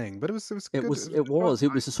odd thing, but it was it good. was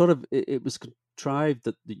It was a sort of it was contrived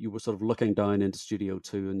that you were sort of looking down into Studio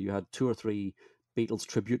Two, and you had two or three Beatles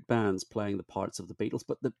tribute bands playing the parts of the Beatles.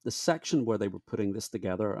 But the section where they were putting this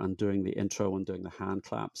together and doing the intro and doing the hand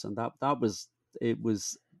claps, and that was it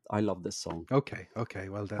was. I love this song. Okay. Okay.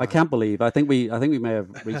 Well I done. can't believe. I think we may have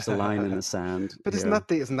reached a line in the sand But here.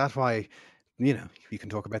 isn't that why you can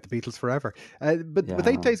talk about the Beatles forever? But with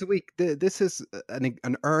eight Yeah. days a week, this is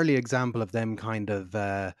an early example of them kind of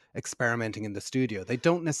experimenting in the studio. They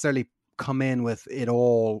don't necessarily come in with it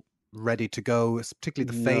all ready to go,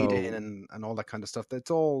 particularly the fade in No. and all that kind of stuff.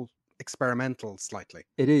 It's all experimental slightly.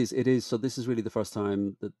 It is. It is. So this is really the first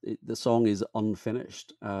time that the song is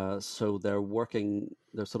unfinished. So they're working.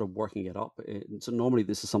 They're sort of working it up. So normally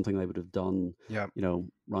this is something they would have done, Yeah.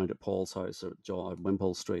 round at Paul's house or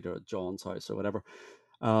Wimpole Street or at John's house or whatever.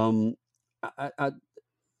 Um,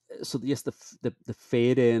 so yes, the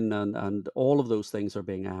fade in and all of those things are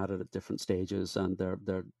being added at different stages, and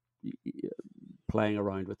they're playing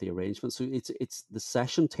around with the arrangement. So it's the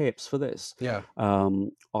session tapes for this Yeah.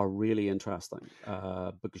 are really interesting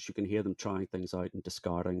because you can hear them trying things out and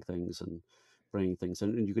discarding things and bringing things in,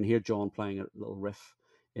 and you can hear John playing a little riff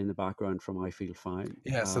in the background from I Feel Fine.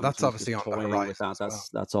 Yeah, so So that's he's obviously just on the toying with horizon that. as well.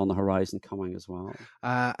 That's on the horizon coming as well.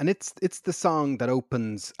 And it's the song that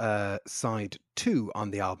opens side 2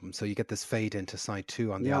 on the album. So you get this fade into side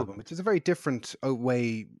 2 on the Yeah. album, which is a very different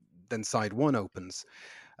way than side 1 opens.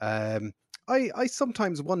 Um, I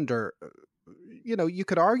sometimes wonder, you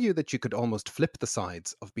could argue that you could almost flip the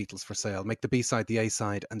sides of Beatles for Sale, make the B side the A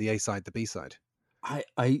side and the A side the B side.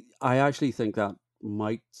 I actually think that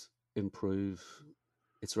might improve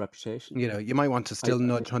its reputation. You might want to I still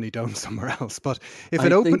nudge Honey Dome somewhere else, but if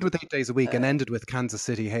it I opened think with 8 Days a Week and uh, ended with Kansas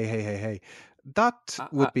City, hey, hey, hey, hey, that I,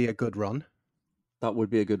 would be a good run. that would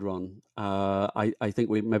be a good run. I think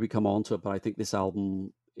we maybe come on to it, but I think this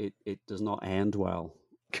album it does not end well.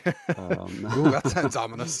 Ooh, that sounds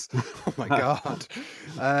ominous. Oh my God.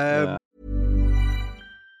 Yeah.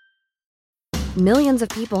 Millions of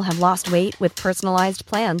people have lost weight with personalized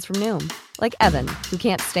plans from Noom, like Evan, who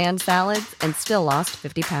can't stand salads and still lost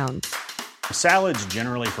 50 pounds. Salads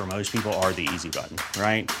generally for most people are the easy button,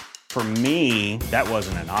 right? For me, that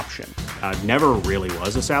wasn't an option. I never really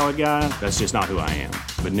was a salad guy. That's just not who I am.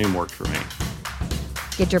 But Noom worked for me.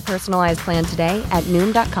 Get your personalized plan today at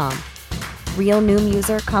Noom.com. Real Noom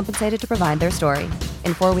user compensated to provide their story.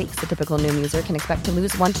 In 4 weeks, the typical Noom user can expect to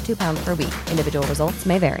lose 1 to 2 pounds per week. Individual results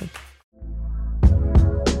may vary.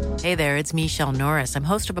 Hey there, it's Michelle Norris. I'm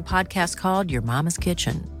host of a podcast called Your Mama's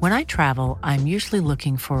Kitchen. When I travel, I'm usually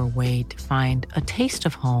looking for a way to find a taste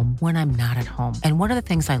of home when I'm not at home. And one of the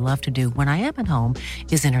things I love to do when I am at home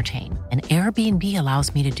is entertain. And Airbnb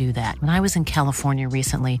allows me to do that. When I was in California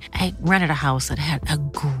recently, I rented a house that had a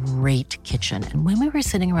great kitchen. And when we were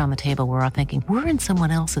sitting around the table, we were all thinking, we're in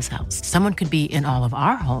someone else's house. Someone could be in all of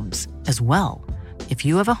our homes as well. If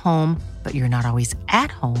you have a home, but you're not always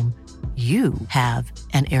at home, you have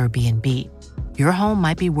an Airbnb. Your home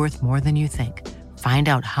might be worth more than you think. Find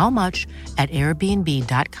out how much at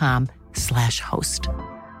airbnb.com/host.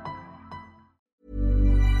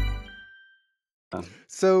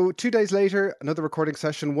 So 2 days later, another recording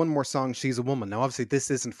session, one more song, She's a Woman. Now, obviously,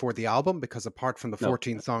 this isn't for the album because apart from the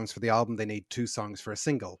 14 songs for the album, they need 2 songs for a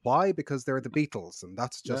single. Why? Because they're the Beatles, and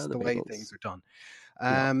that's just the way things are done.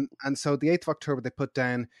 And so the 8th of October, they put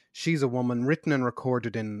down She's a Woman, written and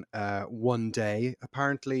recorded in one day.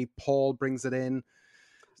 Apparently, Paul brings it in,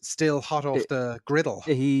 still hot off the griddle.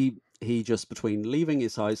 He just, between leaving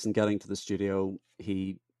his house and getting to the studio,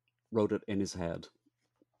 he wrote it in his head.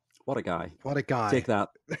 What a guy. What a guy. Take that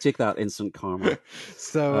instant karma.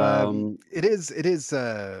 So it is and it's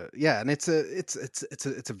a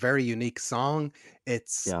very unique song.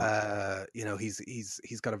 It's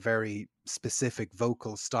he's got a very specific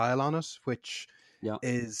vocal style on it, which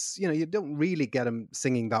is, you don't really get him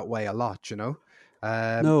singing that way a lot,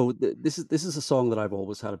 No, this is a song that I've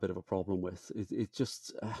always had a bit of a problem with.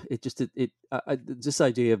 This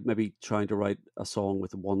idea of maybe trying to write a song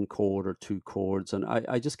with 1 chord or 2 chords, and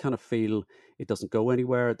I just kind of feel it doesn't go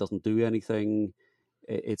anywhere. It doesn't do anything.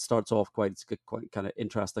 It starts off quite kind of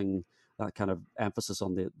interesting, that kind of emphasis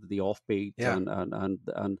on the offbeat, and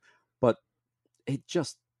but it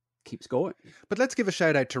just keeps going. But let's give a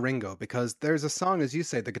shout out to Ringo, because there's a song, as you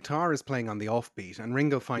say, the guitar is playing on the offbeat, and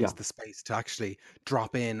Ringo finds the space to actually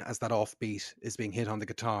drop in as that offbeat is being hit on the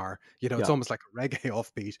guitar. It's almost like a reggae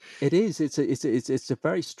offbeat. It is. It's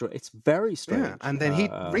very strange. Yeah, and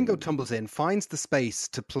then Ringo tumbles in, finds the space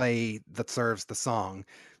to play that serves the song.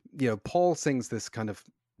 Paul sings this kind of,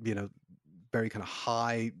 very kind of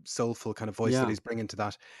high, soulful kind of voice that he's bringing to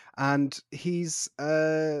that, and he's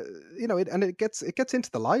it gets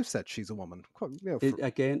into the live set. She's a Woman.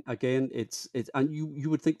 Again, it's and you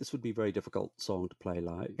would think this would be a very difficult song to play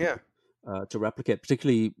live. To replicate,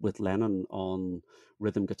 particularly with Lennon on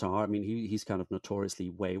rhythm guitar. I mean, he's kind of notoriously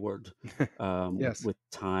wayward with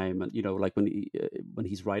time, and like when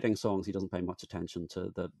he's writing songs, he doesn't pay much attention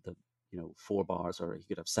to the 4 bars, or he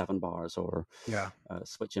could have 7 bars, or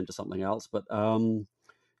switch into something else. But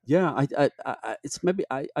it's maybe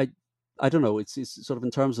I don't know. It's sort of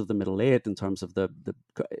in terms of the middle 8, in terms of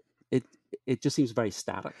it just seems very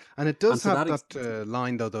static. And it does have that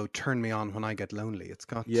line though, turn me on when I get lonely. It's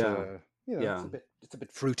got it's a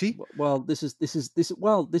bit fruity. Well, this is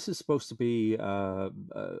supposed to be a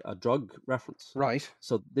drug reference, right?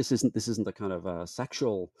 So this isn't a kind of a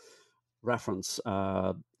sexual reference.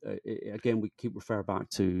 Again, we keep referring back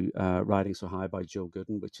to Riding So High by Joe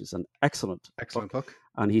Gooden, which is an excellent book.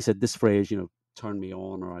 And he said this phrase, turn me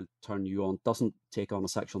on, or I'll turn you on, doesn't take on a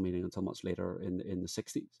sexual meaning until much later in the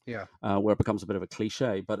 60s. Yeah. Where it becomes a bit of a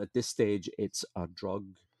cliche. But at this stage, it's a drug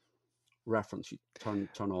reference you turn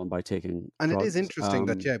on by taking And it is drugs. interesting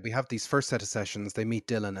that we have these first set of sessions. They meet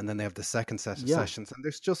Dylan, and then they have the second set of Yeah, sessions, and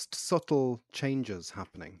there's just subtle changes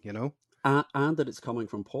happening. and that it's coming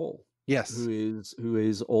from Paul, Yes. who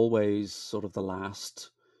is always sort of the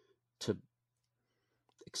last to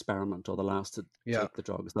experiment, or the last to Yeah. take the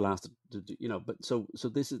drugs, the last to But so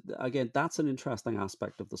this is, again, that's an interesting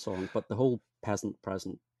aspect of the song. But the whole peasant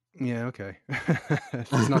present, Yeah. Okay.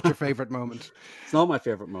 It's not your favorite moment. it's not my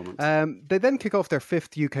favorite moment. They then kick off their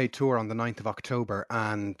 5th UK tour on the 9th of October,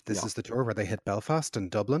 and this Yeah. is the tour where they hit Belfast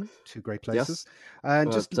and Dublin, two great places. Yes, And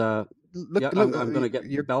but just look, yeah, look, I'm going to get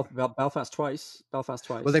you're, Belfast twice. Belfast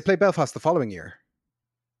twice. well, they play Belfast the following year,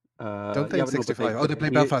 don't they? Yeah, In but no, but 65. Oh, they play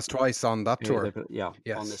Belfast twice on that tour. on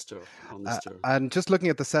Yes. this tour, on this tour. And just looking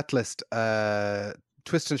at the set list,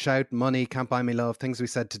 Twist and Shout, Money, Can't Buy Me Love, Things We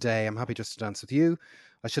Said Today, I'm Happy Just to Dance With You,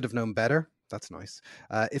 I Should Have Known Better, that's nice,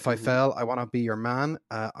 If I Fell, I Want to Be Your Man,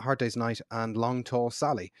 Hard Day's Night, and Long Tall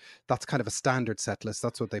Sally. That's kind of a standard set list.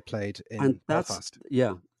 That's what they played in Belfast.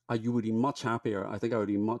 Yeah, you would be much happier. I think I would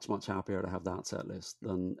be much happier to have that set list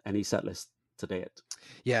than any set list to date.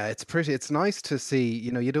 Yeah, it's nice to see,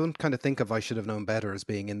 you don't kind of think of I Should Have Known Better as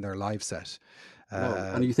being in their live set. No,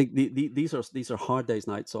 and you think these are Hard Day's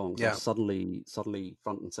Night songs, Yeah. are suddenly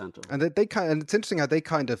front and center. And and it's interesting how they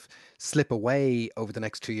kind of slip away over the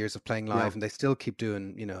next 2 years of playing live, Yeah. and they still keep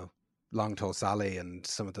doing, Long Tall Sally and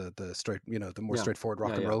some of the straight, the more Yeah. straightforward rock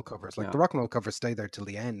Yeah, and yeah. roll covers. Like Yeah. the rock and roll covers stay there till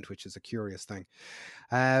the end, which is a curious thing.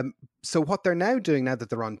 So what they're now doing, now that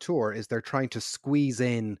they're on tour, is they're trying to squeeze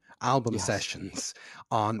in album Yes. sessions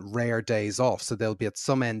on rare days off. So they'll be at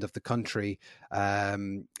some end of the country,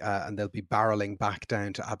 and they'll be barreling back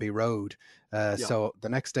down to Abbey Road. So the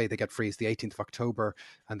next day they get free is the 18th of October,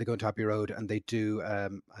 and they go into Abbey Road and they do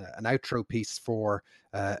an outro piece for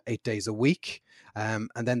 8 days a week, and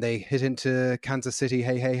then they hit into Kansas City,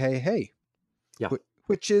 Hey Hey Hey Hey, Yeah.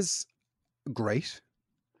 which is great.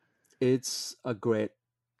 It's a great,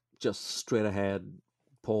 just straight ahead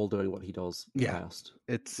Paul doing what he does best,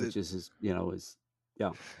 which is his,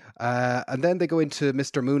 yeah. And then they go into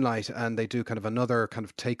Mr. Moonlight, and they do kind of another kind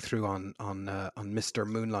of take through on Mr.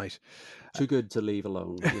 Moonlight. Too good to leave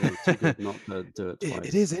alone. Too good not to do it twice.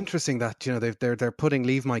 It is interesting that they're putting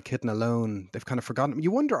Leave My Kitten Alone. They've kind of forgotten.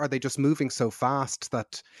 You wonder, are they just moving so fast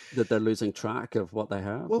that they're losing track of what they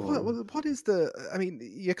have? Well, what is I mean,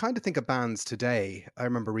 you kind of think of bands today. I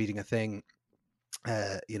remember reading a thing.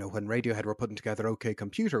 When Radiohead were putting together OK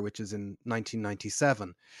Computer, which is in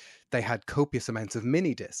 1997, they had copious amounts of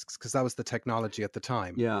mini discs because that was the technology at the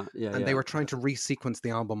time. And they were trying to resequence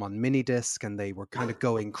the album on mini disc, and they were kind of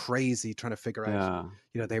going crazy trying to figure out.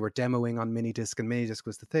 They were demoing on mini disc, and mini disc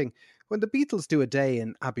was the thing. When the Beatles do a day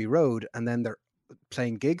in Abbey Road and then they're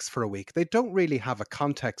playing gigs for a week, they don't really have a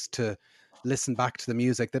context to listen back to the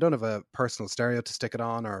music. They don't have a personal stereo to stick it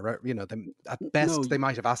on, or at best they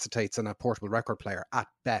might have acetates and a portable record player at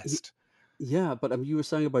best. Yeah, but I mean, you were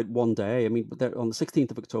saying about one day. I mean, but they're on the 16th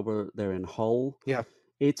of October they're in Hull. Yeah.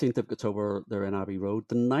 18th of October they're in Abbey Road.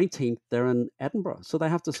 The 19th they're in Edinburgh. So they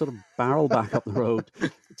have to sort of barrel back up the road.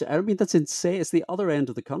 I mean, that's insane. It's the other end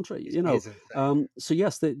of the country, So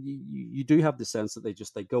yes, you do have the sense that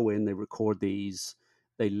they go in, they record these.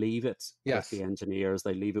 They leave it with the engineers.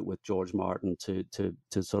 They leave it with George Martin to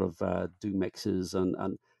sort of do mixes,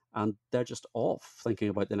 and they're just off thinking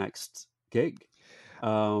about the next gig.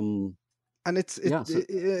 And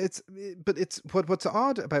what's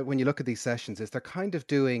odd about when you look at these sessions is they're kind of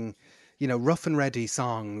doing, rough and ready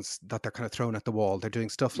songs that they're kind of thrown at the wall. They're doing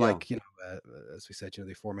stuff like, as we said,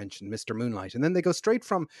 the aforementioned Mr. Moonlight, and then they go straight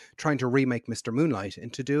from trying to remake Mr. Moonlight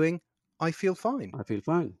into doing I Feel Fine. I Feel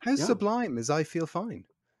Fine. How sublime is I Feel Fine?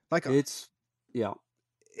 Like it's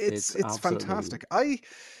fantastic. I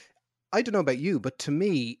don't know about you, but to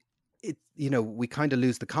me, we kind of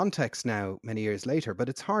lose the context now many years later, but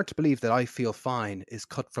it's hard to believe that I Feel Fine is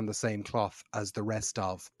cut from the same cloth as the rest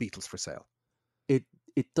of Beatles for Sale. It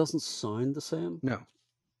doesn't sound the same. No.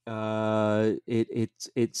 It's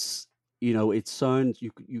it sounds,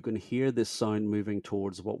 you can hear this sound moving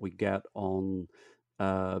towards what we get on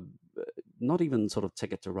not even sort of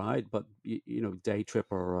Ticket to Ride, but Day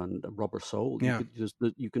Tripper and Rubber Soul.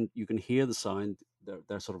 You can hear the sound.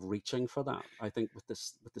 They're sort of reaching for that, I think, with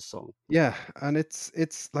this song. Yeah, and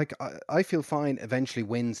it's like I Feel Fine eventually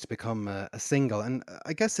wins to become a single, and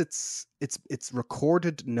I guess it's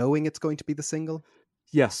recorded knowing it's going to be the single.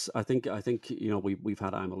 Yes, I think we've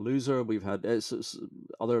had I'm a Loser, we've had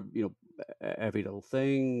other Every Little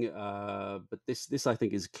Thing, but this I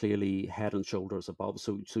think is clearly head and shoulders above.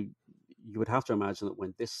 So you would have to imagine that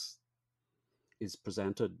when this is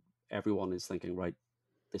presented, everyone is thinking, right,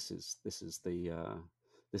 this is the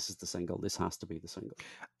this is the single. This has to be the single.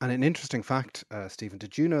 And an interesting fact, Stephen,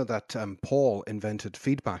 did you know that Paul invented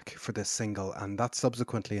feedback for this single, and that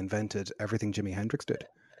subsequently invented everything Jimi Hendrix did?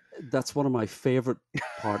 That's one of my favorite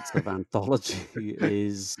parts of Anthology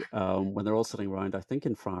is when they're all sitting around, I think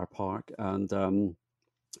in Friar Park, and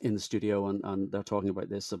in the studio, and they're talking about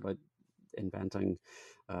this, about inventing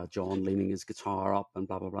John leaning his guitar up and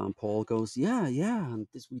blah blah blah, and Paul goes, yeah, and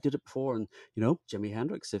we did it before, and Jimi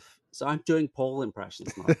Hendrix. So I'm doing Paul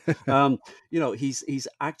impressions now. He's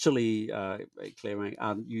actually claiming,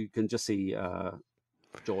 and you can just see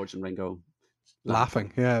George and Ringo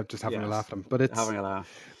laughing, just having a laugh at them. But it's having a laugh.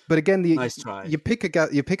 But again, nice try. You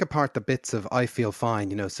pick apart the bits of "I Feel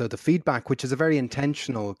Fine," so the feedback, which is a very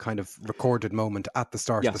intentional kind of recorded moment at the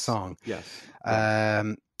start of the song. Yes.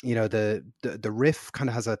 The riff kind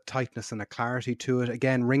of has a tightness and a clarity to it.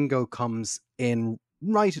 Again, Ringo comes in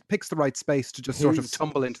right, it picks the right space to just sort of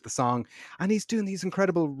tumble into the song, and he's doing these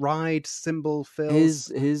incredible ride cymbal fills.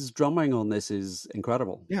 His drumming on this is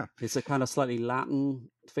incredible. Yeah, it's a kind of slightly Latin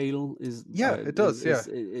feel. It does.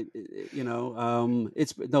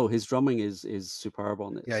 His drumming is superb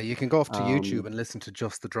on this. Yeah, you can go off to YouTube and listen to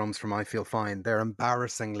just the drums from "I Feel Fine." They're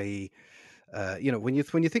embarrassingly, when you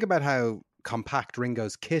think about how compact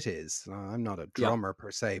Ringo's kit is. I'm not a drummer per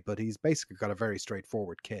se, but he's basically got a very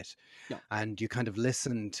straightforward kit. Yeah. And you kind of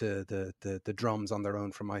listen to the drums on their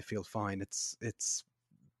own from "I Feel Fine." It's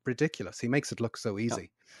ridiculous. He makes it look so easy.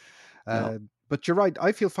 But you're right.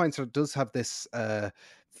 "I Feel Fine" sort of does have this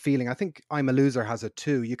feeling. I think "I'm a Loser" has it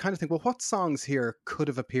too. You kind of think, well, what songs here could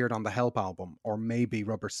have appeared on the Help album, or maybe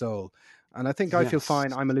Rubber Soul? And I think "I Feel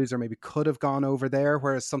Fine," "I'm a Loser" maybe could have gone over there,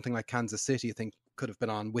 whereas something like "Kansas City," I think could have been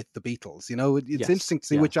on with the Beatles. It's interesting to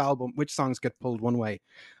see which songs get pulled one way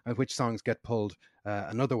and which songs get pulled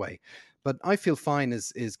another way. But "I Feel Fine"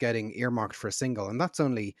 is getting earmarked for a single, and that's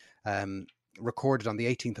only recorded on the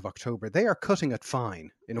 18th of October. They are cutting it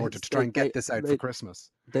fine in order to try and get this out for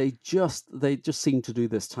Christmas. They just seem to do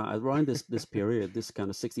this time around this period, this kind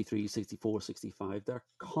of 63, 64, 65. They're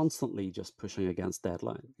constantly just pushing against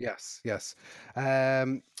deadline. Yes.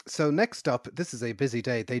 So next up, this is a busy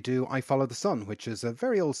day. They do "I Follow the Sun," which is a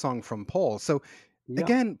very old song from Paul. So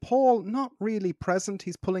again, Paul not really present.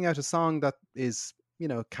 He's pulling out a song that is,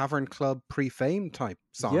 Cavern Club pre-fame type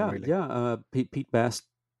song. Pete Best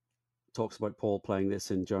talks about Paul playing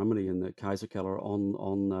this in Germany in the Kaiserkeller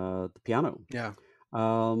on the piano. Yeah.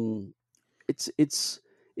 It's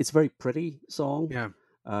a very pretty song. Yeah.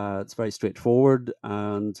 It's very straightforward,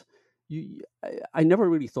 and I never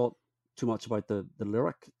really thought too much about the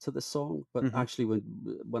lyric to this song, but actually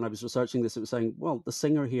when I was researching this, it was saying, well, the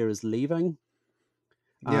singer here is leaving.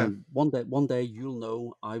 And one day you'll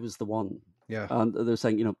know I was the one. Yeah. And they're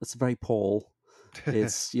saying, it's very Paul.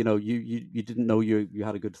 It's you didn't know you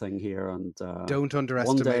had a good thing here, and don't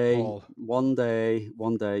underestimate Paul. One day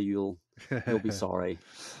you'll be sorry.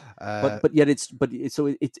 But yet it's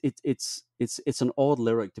an odd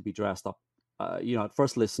lyric to be dressed up. At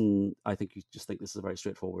first listen, I think you just think this is a very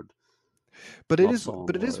straightforward. But it is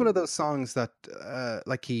one of those songs that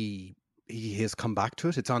like he has come back to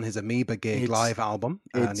it. It's on his Amoeba Gig live album,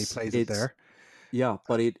 and he plays it there. Yeah,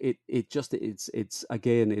 but it's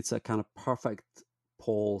again, it's a kind of perfect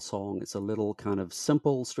Paul song. It's a little kind of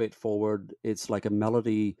simple, straightforward. It's like a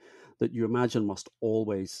melody that you imagine must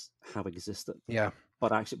always have existed. Yeah.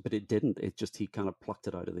 But it didn't. It just, he kind of plucked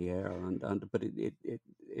it out of the air, but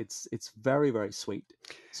it's very, very sweet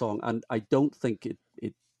song, and I don't think it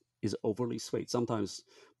is overly sweet. Sometimes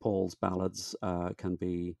Paul's ballads can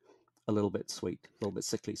be a little bit sweet, a little bit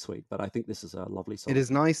sickly sweet, but I think this is a lovely song. It is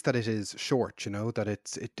nice that it is short, that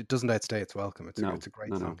it doesn't outstay its welcome. It's a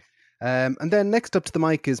great song. And then next up to the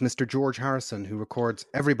mic is Mr. George Harrison, who records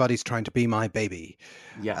 "Everybody's Trying to Be My Baby,"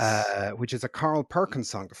 which is a Carl Perkins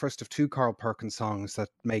song, the first of two Carl Perkins songs that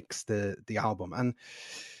makes the album.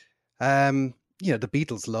 And the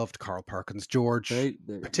Beatles loved Carl Perkins. George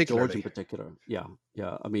particularly. George in particular, yeah.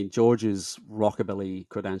 I mean, George's rockabilly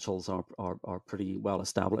credentials are pretty well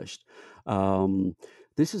established.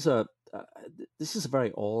 This is a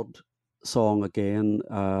very odd song again,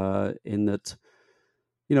 in that,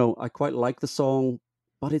 I quite like the song,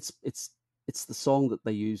 but it's the song that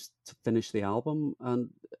they used to finish the album, and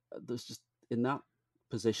there's just, in that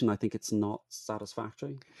position, I think it's not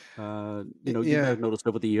satisfactory. You may have noticed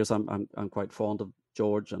over the years, I'm quite fond of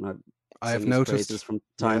George, and I have noticed from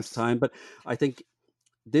time to time. But I think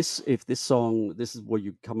this song, this is where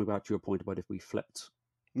you coming back to your point about if we flipped,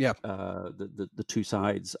 the two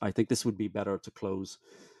sides. I think this would be better to close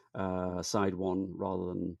side one rather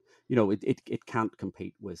than it can't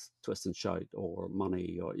compete with Twist and Shout or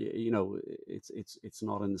Money, or it's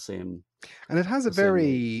not in the same. And it has a the same league.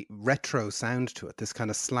 very retro sound to it. This kind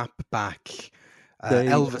of slap back, They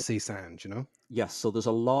Elvis-y sound. Yes, so there's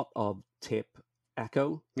a lot of tape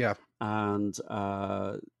echo, Yeah. and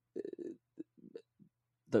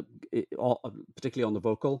particularly on the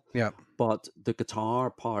vocal. Yeah. But the guitar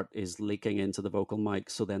part is leaking into the vocal mic,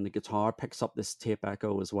 so then the guitar picks up this tape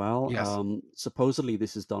echo as well. Yes. Supposedly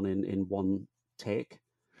this is done in one take,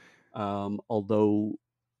 although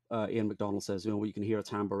Ian McDonald says, you can hear a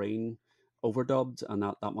tambourine overdubbed, and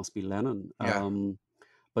that must be Lennon. Yeah.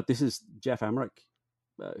 But this is Geoff Emerick,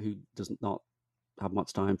 who does not have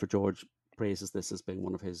much time for George, praises this as being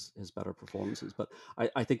one of his better performances. But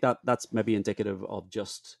I think that's maybe indicative of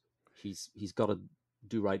just he's got to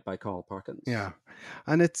do right by Carl Perkins. Yeah,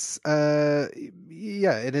 and it's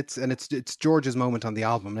it's George's moment on the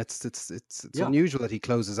album. It's unusual that he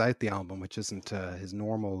closes out the album, which isn't his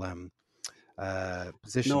normal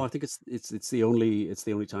position. No, I think it's the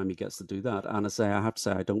only time he gets to do that. And I have to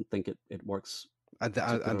say, I don't think it works. And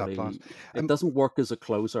that plot. It doesn't work as a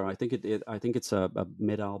closer. I think it's a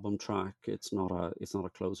mid-album track. It's not a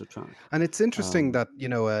closer track. And it's interesting that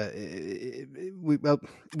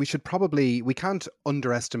we can't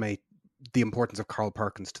underestimate the importance of Carl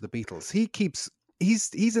Perkins to the Beatles.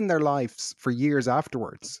 He's in their lives for years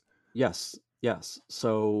afterwards. Yes.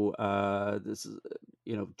 So this is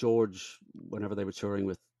George, whenever they were touring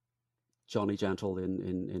with Johnny Gentle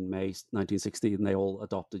in May 1960, and they all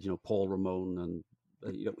adopted Paul Ramone, and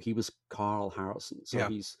he was Carl Harrison, so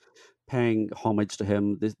he's paying homage to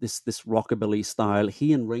him. This rockabilly style.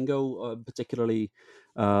 He and Ringo particularly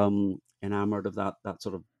enamored of that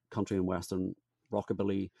sort of country and western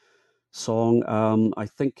rockabilly song. I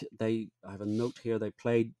think I have a note here. They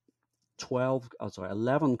played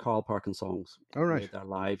 11 Carl Perkins songs. All right, at their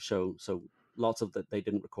live show. So lots of that they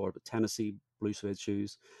didn't record, but Tennessee, Blue Suede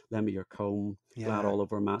Shoes, Lend Me Your Comb, Glad All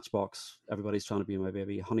Over, Matchbox, Everybody's Trying to Be My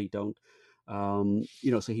Baby, Honey Don't. So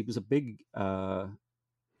he was a big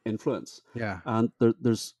influence. Yeah. And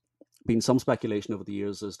there's been some speculation over the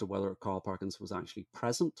years as to whether Carl Perkins was actually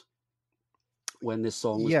present when this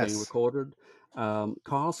song was being recorded.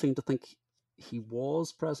 Carl seemed to think he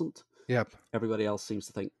was present. Yep. Everybody else seems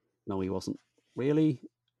to think, no, he wasn't really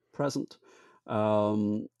present.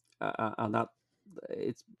 And that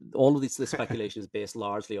it's all of this speculation is based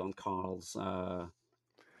largely on Carl's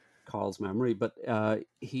memory, but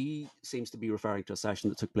he seems to be referring to a session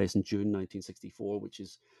that took place in June 1964, which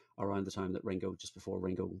is around the time that just before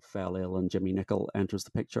Ringo fell ill and Jimmy Nicol enters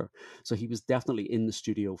the picture. So he was definitely in the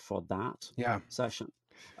studio for that session.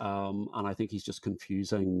 And I think he's just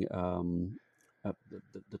confusing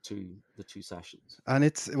the two sessions. And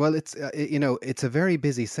it's a very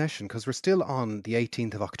busy session because we're still on the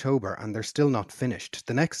 18th of October and they're still not finished.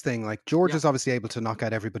 The next thing, like George is obviously able to knock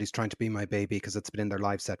out Everybody's Trying to Be My Baby because it's been in their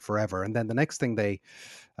live set forever. And then the next thing they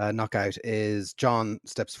knock out is John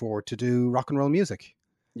steps forward to do Rock and Roll Music.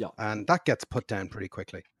 Yeah. And that gets put down pretty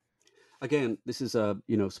quickly. Again, this is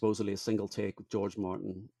supposedly a single take with George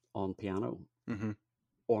Martin on piano. Mm-hmm.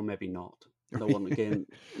 Or maybe not. No one or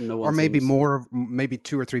maybe seems... maybe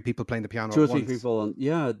two or three people playing the piano. Two or three people, and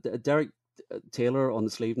Derek Taylor on the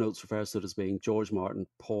sleeve notes refers to it as being George Martin,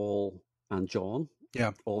 Paul, and John.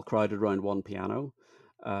 Yeah, all crowded around one piano.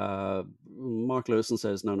 Mark Lewison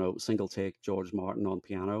says no, single take George Martin on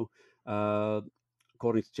piano.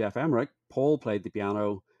 According to Geoff Emerick, Paul played the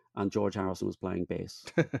piano and George Harrison was playing bass.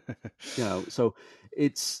 So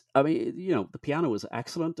it's, the piano was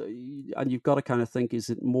excellent, and you've got to kind of think, is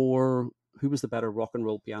it more, who was the better rock and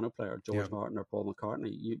roll piano player, George Martin or Paul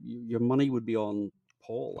McCartney? Your money would be on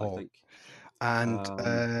Paul. I think. And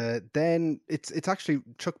then it's actually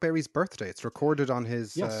Chuck Berry's birthday. It's recorded on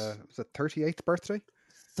his was it 38th birthday?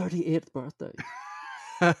 38th birthday.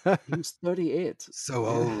 He was 38. So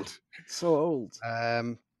old. So old.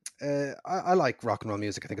 I like Rock and Roll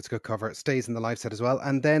Music. I think it's a good cover. It stays in the live set as well.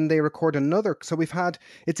 And then they record another. So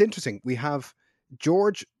it's interesting. We have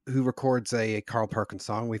George who records a Carl Perkins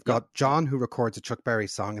song. We've got John who records a Chuck Berry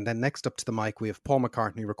song. And then next up to the mic, we have Paul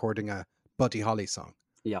McCartney recording a Buddy Holly song.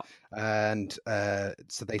 Yeah. And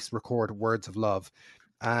so they record Words of Love.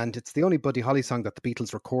 And it's the only Buddy Holly song that the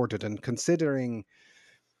Beatles recorded. And considering,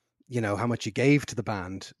 how much he gave to the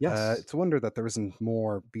band, it's a wonder that there isn't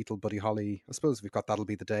more Beatle Buddy Holly. I suppose we've got That'll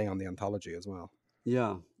Be the Day on the anthology as well.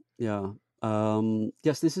 Yeah.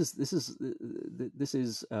 Yes, this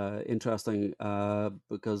is interesting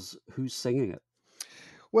because who's singing it?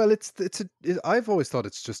 Well, I've always thought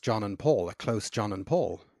it's just John and Paul, a close John and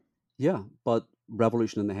Paul. Yeah, but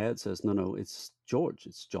Revolution in the Head says no, it's George.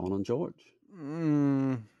 It's John and George.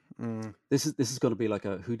 This is going to be like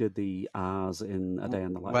a who did the As in A Day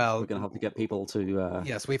in the Life. Well, we're going to have to get people to.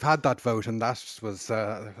 Yes, we've had that vote, and that was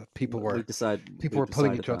people were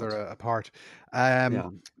pulling each other apart. Yeah.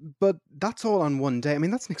 But that's all on one day. I mean,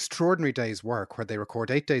 that's an extraordinary day's work where they record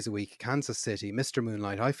 8 days a week. Kansas City, Mr.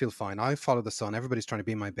 Moonlight, I Feel Fine, I Follow the Sun, Everybody's Trying to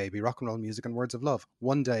Be My Baby, Rock and Roll Music, and Words of Love.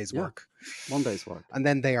 1 day's work. 1 day's work. And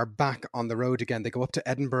then they are back on the road again. They go up to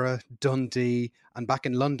Edinburgh, Dundee, and back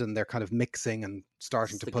in London, they're kind of mixing and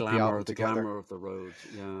starting to put the album together. The glamour of the road,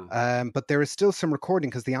 yeah. But there is still some recording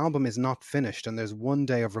because the album is not finished, and there's 1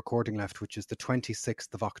 day of recording left, which is the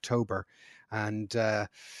 26th of October. And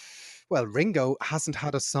well, Ringo hasn't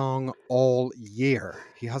had a song all year.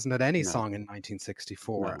 He hasn't had any song in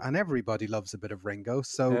 1964, and everybody loves a bit of Ringo.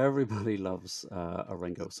 So everybody loves a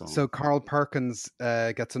Ringo song. So Carl Perkins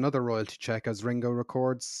gets another royalty check as Ringo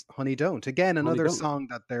records Honey Don't. Again, another song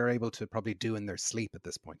that they're able to probably do in their sleep at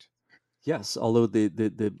this point. Yes, although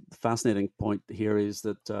the fascinating point here is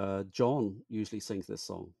that John usually sings this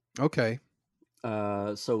song. Okay.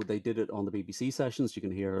 So they did it on the BBC sessions. You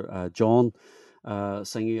can hear John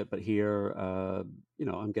singing it, but here,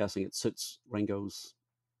 I'm guessing it suits Ringo's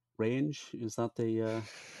range. Is that the...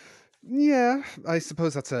 Yeah, I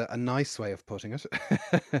suppose that's a nice way of putting it.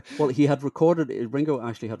 Well, Ringo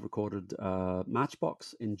actually had recorded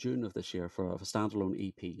Matchbox in June of this year for a standalone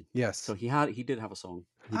EP. Yes. So he did have a song.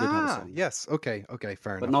 He did have a song. Yes. Okay,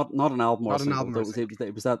 fair enough. But not an album or not a single. An album or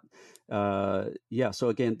it was that, so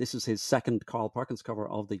again, this is his second Carl Perkins cover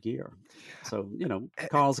of the year. So,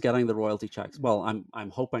 Carl's getting the royalty checks. Well, I'm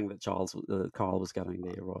hoping that Carl was getting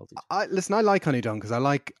the royalties. Listen, I like Honey Done because I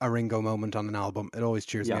like a Ringo moment on an album. It always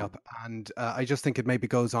cheers me up. And I just think it maybe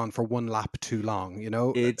goes on for one lap too long,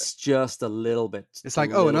 It's just a little bit. It's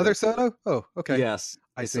like, another solo? Oh, okay. Yes.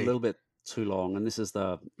 It's a little bit too long. And this is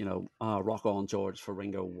the, Rock On George for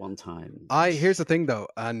Ringo one time. Here's the thing though,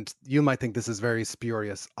 and you might think this is very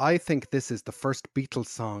spurious. I think this is the first Beatles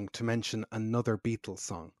song to mention another Beatles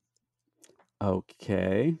song.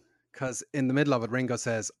 Okay. Because in the middle of it, Ringo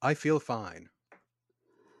says, I feel fine.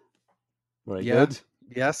 Very good.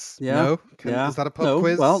 Yes. Yeah. No. Is that a pub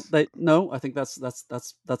quiz? Well, I think that's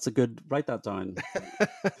a good. Write that down.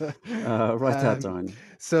 Write that down.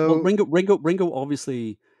 So Ringo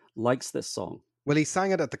obviously likes this song. Well, he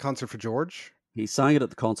sang it at the concert for George. He sang it at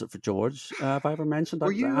the concert for George. Have I ever mentioned that?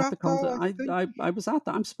 Were you at the concert? I was at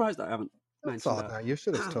that. I'm surprised that I haven't mentioned that. Now. You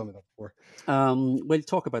should have told me that before. We'll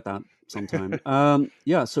talk about that sometime.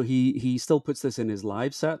 So he still puts this in his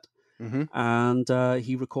live set. Mm-hmm. And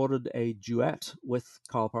he recorded a duet with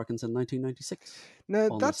Carl Perkins in 1996.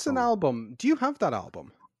 Now, that's an album. Do you have that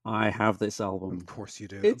album? I have this album. Of course you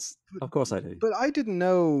do. Of course I do. But I didn't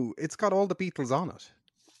know it's got all the Beatles on it.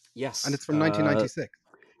 Yes. And it's from 1996.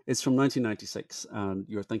 It's from 1996. And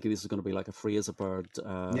you're thinking this is going to be like a Free as a Bird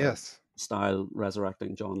style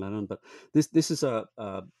resurrecting John Lennon. But this is a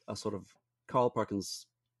sort of Carl Perkins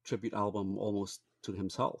tribute album almost to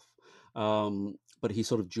himself. But he's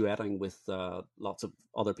sort of duetting with lots of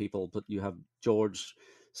other people. But you have George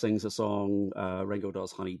sings a song, Ringo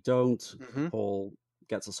does Honey Don't, Mm-hmm. Paul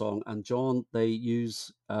gets a song, and John, they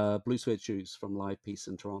use Blue Suede Shoes from Live Peace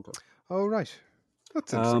in Toronto. Oh, right.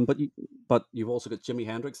 That's interesting. But you've also got Jimi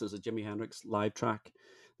Hendrix. There's a Jimi Hendrix live track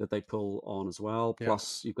that they pull on as well. Yeah.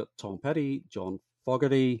 Plus, you've got Tom Petty, John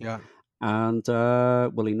Fogerty, and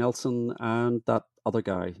Willie Nelson, and that other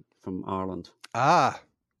guy from Ireland.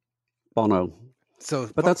 Bono.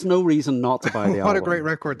 But that's no reason not to buy the album. What a great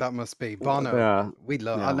record that must be. Bono. Yeah. We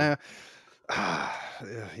love now.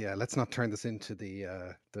 Let's not turn this into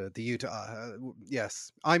the U2.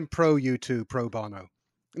 Yes, I'm pro U2, pro Bono.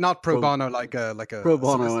 Not pro Bono like a pro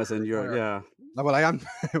Bono as in you're Well, I am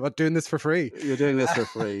doing this for free. You're doing this for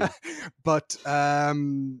free. But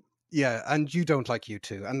yeah, and you don't like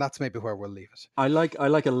U2, and that's maybe where we'll leave it. I like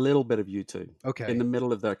a little bit of U2. Okay. In the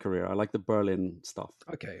middle of their career, I like the Berlin stuff.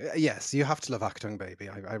 Okay. Yes, you have to love Achtung Baby.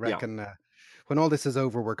 I reckon when all this is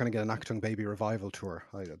over, we're going to get an Achtung Baby revival tour.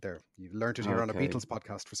 You learned it here on a Beatles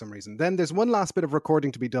podcast for some reason. Then there's one last bit of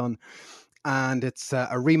recording to be done, and it's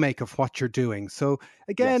a remake of What You're Doing. So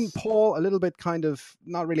again, Paul, a little bit kind of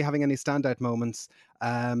not really having any standout moments.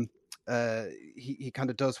 He kind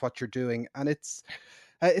of does What You're Doing, and it's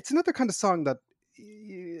another kind of song that,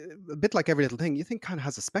 a bit like Every Little Thing, you think kind of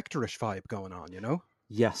has a Spectre-ish vibe going on,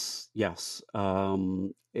 Yes.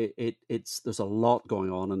 It's there's a lot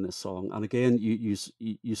going on in this song, and again, you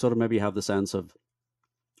sort of maybe have the sense of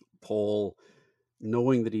Paul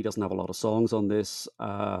knowing that he doesn't have a lot of songs on this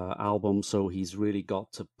album, so he's really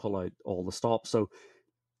got to pull out all the stops. So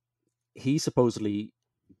he supposedly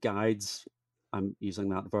guides. I'm using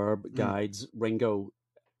that verb. Guides Ringo,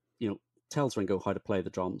 tells Ringo how to play the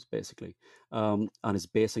drums, basically, and is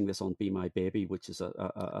basing this on "Be My Baby," which is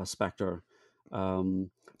a Spector. So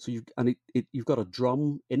you've got a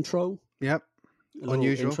drum intro, Yep, a little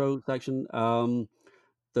unusual. intro section.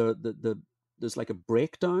 There's like a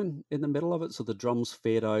breakdown in the middle of it, so the drums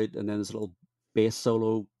fade out, and then there's a little bass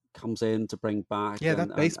solo comes in to bring back. Yeah,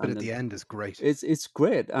 and that bass bit and at the end is great. It's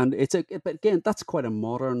great, and but again, that's quite a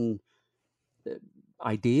modern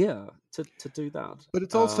idea to do that. But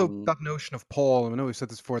it's also that notion of Paul. I know we've said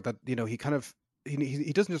this before, that he kind of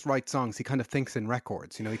he doesn't just write songs. He kind of thinks in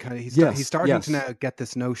records. He's starting to now get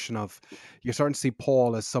this notion of, you're starting to see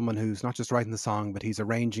Paul as someone who's not just writing the song, but he's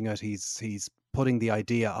arranging it. He's putting the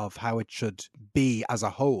idea of how it should be as a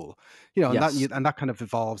whole. And that kind of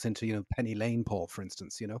evolves into Penny Lane Paul, for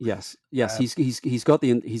instance. Yes. He's got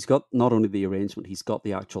not only the arrangement, he's got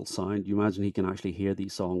the actual sound. You imagine he can actually hear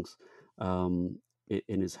these songs in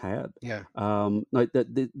his head. Yeah. Now,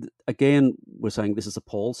 again, we're saying this is a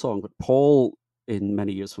Paul song, but Paul, in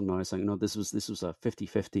many years from now, is saying, no, this was a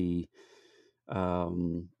 50-50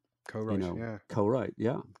 co-write.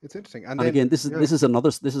 Yeah, it's interesting. And then, again, this is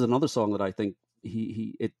another song that I think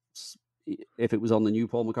if it was on the new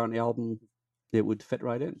Paul McCartney album, it would fit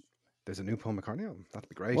right in. There's a new Paul McCartney album. That'd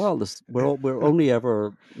be great. Well, we're only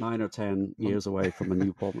ever 9 or 10 years away from a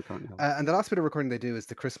new Paul McCartney album. And the last bit of recording they do is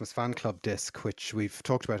the Christmas Fan Club disc, which we've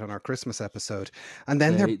talked about on our Christmas episode. And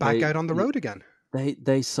then they're back out on the road again.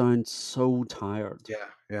 They sound so tired.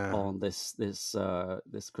 Yeah. On this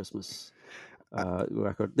Christmas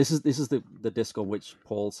record. This is the disc on which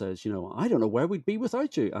Paul says, I don't know where we'd be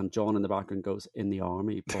without you, and John in the background goes, in the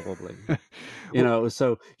army, probably.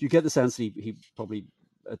 So you get the sense that he probably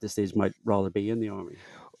at this stage might rather be in the army.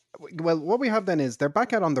 Well, what we have then is they're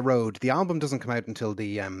back out on the road. The album doesn't come out until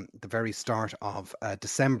the very start of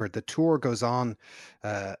December. The tour goes on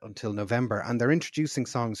until November, and they're introducing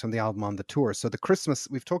songs from the album on the tour. So the Christmas,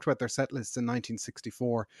 we've talked about their set lists in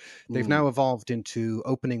 1964. They've now evolved into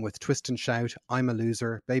opening with Twist and Shout, I'm a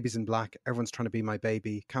Loser, Babies in Black, Everyone's Trying to Be My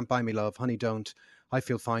Baby, Can't Buy Me Love, Honey Don't, I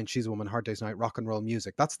Feel Fine, She's a Woman, Hard Day's Night, Rock and Roll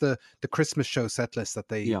Music. That's the Christmas show set list that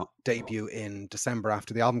they debut in December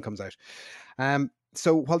after the album comes out.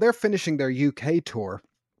 So while they're finishing their UK tour,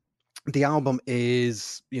 the album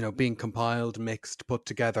is, being compiled, mixed, put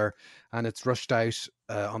together, and it's rushed out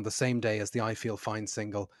on the same day as the I Feel Fine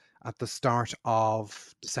single at the start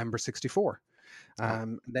of December 64.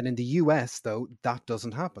 Then in the US, though, that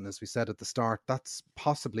doesn't happen. As we said at the start, that's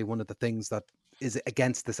possibly one of the things that is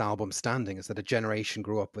against this album standing, is that a generation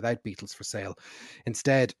grew up without Beatles for Sale.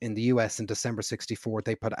 Instead, in the US in December 64,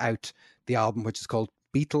 they put out the album, which is called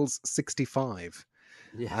Beatles 65.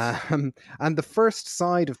 Yes. And the first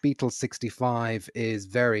side of Beatles 65 is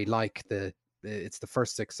very like it's the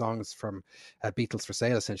first 6 songs from Beatles for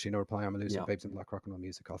Sale, essentially. No Reply, I'm a Loser, Babes in Black, Rock and Roll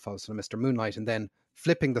Music, I'll Follow Son of Mr. Moonlight, and then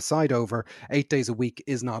flipping the side over, 8 Days a Week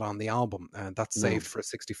is not on the album, and that's saved for a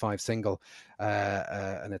 65 single,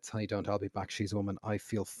 and it's Honey Don't, I'll Be Back, She's a Woman, I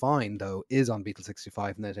Feel Fine, though, is on Beatles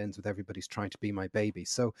 65, and then it ends with Everybody's Trying to Be My Baby.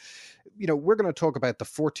 So, we're going to talk about the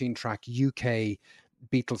 14-track UK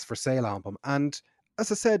Beatles for Sale album, and as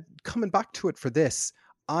I said, coming back to it for this,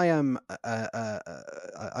 I've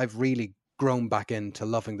really grown back into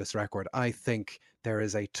loving this record. I think there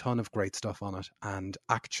is a ton of great stuff on it, and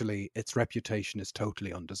actually its reputation is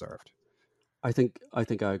totally undeserved. I think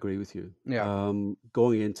I agree with you. Yeah.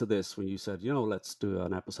 Going into this, when you said, let's do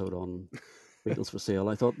an episode on Beatles for Sale,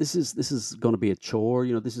 I thought this is going to be a chore.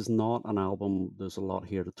 This is not an album. There's a lot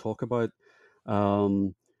here to talk about.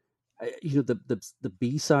 The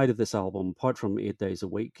B side of this album, apart from 8 Days a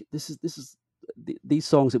Week, these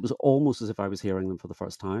songs, it was almost as if I was hearing them for the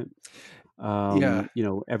first time.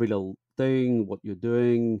 Every Little Thing, What You're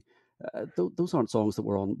Doing, those aren't songs that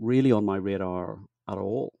were really on my radar at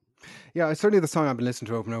all. Yeah, certainly the song I've been listening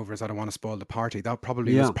to over and over is I Don't Want to Spoil the Party. That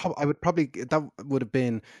probably was, that would have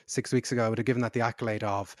been 6 weeks ago. I would have given that the accolade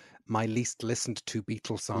of my least listened to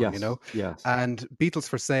Beatles song, Yes. And Beatles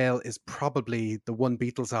for Sale is probably the one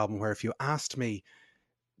Beatles album where if you asked me,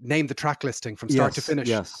 name the track listing from start to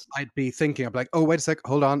finish, I'd be like, oh, wait a sec,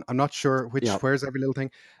 hold on, I'm not sure where's Every Little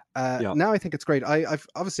Thing. Now I think it's great. I've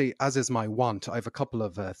obviously, as is my want, I have a couple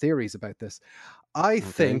of theories about this. I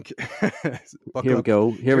think here we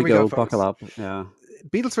go, buckle up. Yeah.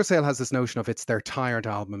 Beatles for Sale has this notion of it's their tired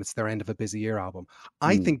album, it's their end of a busy year album.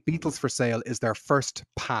 I think Beatles for Sale is their first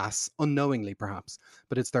pass, unknowingly perhaps,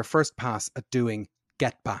 but it's their first pass at doing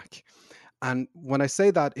Get Back. And when I say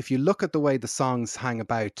that, if you look at the way the songs hang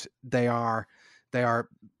about, they are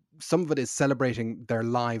some of it is celebrating their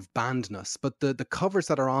live bandness, but the covers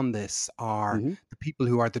that are on this are the people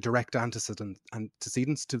who are the direct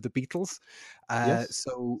antecedents to the Beatles. Yes.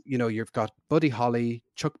 So, you've got Buddy Holly,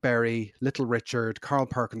 Chuck Berry, Little Richard, Carl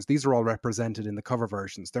Perkins. These are all represented in the cover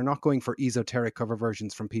versions. They're not going for esoteric cover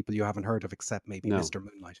versions from people you haven't heard of, except maybe No. Mr.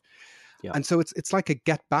 Moonlight. Yeah. And so it's like a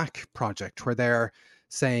Get Back project where they're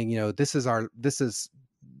saying, this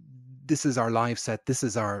is our live set. This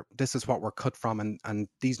is what we're cut from, and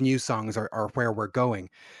these new songs are where we're going.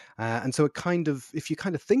 And so it kind of, if you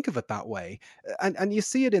kind of think of it that way, and you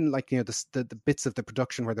see it in like, the bits of the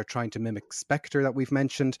production where they're trying to mimic Spectre that we've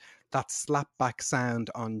mentioned, that slapback sound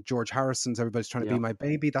on George Harrison's Everybody's Trying to Be My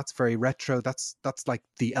Baby, that's very retro. That's like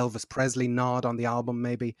the Elvis Presley nod on the album,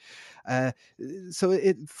 maybe. So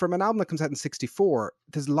it, from an album that comes out in 1964,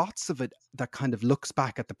 there's lots of it that kind of looks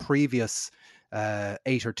back at the previous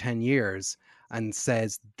 8 or 10 years and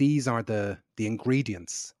says these are the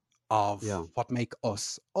ingredients of what make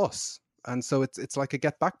us us. And so it's like a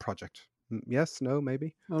Get Back project. Yes, no,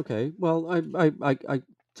 maybe. Okay, well, I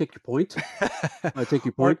take your point. I take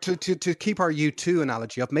your point. Or to keep our U2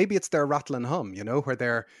 analogy up, maybe it's their rattle and hum, where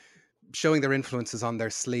they're showing their influences on their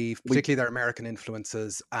sleeve, particularly their American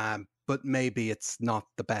influences, but maybe it's not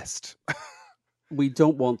the best. We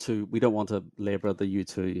don't want to labor the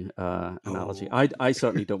U2 analogy. I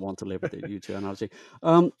certainly don't want to labor the U2 analogy.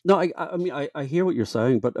 No, I mean I hear what you're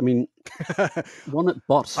saying, but I mean, I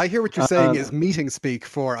hear what you're saying is meeting speak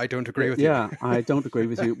for I don't agree with you. Yeah, I don't agree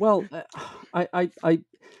with you. Well,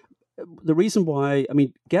 the reason why, I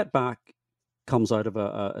mean, Get Back comes out of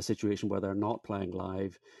a situation where they're not playing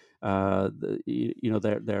live. They're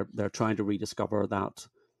trying to rediscover that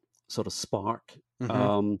sort of spark.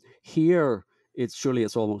 Here,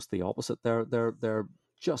 it's almost the opposite. They're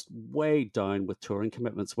just way down with touring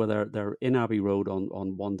commitments, where they're in Abbey Road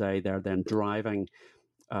on one day, they're then driving,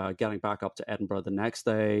 getting back up to Edinburgh the next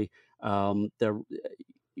day. They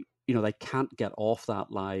can't get off that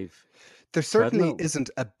live. There certainly isn't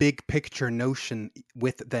a big picture notion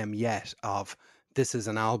with them yet of this is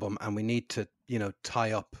an album and we need to,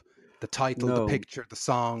 tie up the title, the picture, the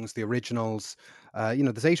songs, the originals.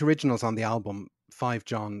 There's 8 originals on the album, 5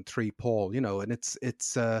 John, 3 Paul, and it's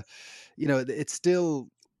still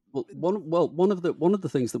one of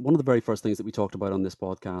the very first things that we talked about on this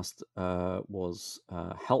podcast was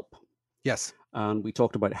Help. Yes. And we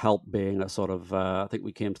talked about Help being a sort of I think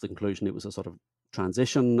we came to the conclusion it was a sort of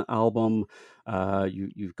transition album.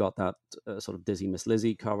 You've got that sort of Dizzy Miss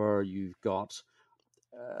Lizzy cover. You've got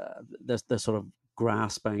this sort of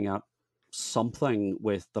grasping at something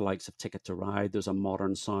with the likes of Ticket to Ride. There's a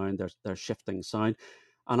modern sound. There's shifting sound,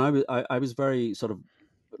 and I was very sort of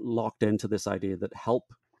locked into this idea that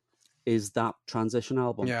Help is that transition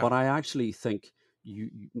album. Yeah. But I actually think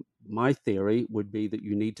my theory would be that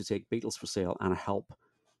you need to take Beatles for Sale and Help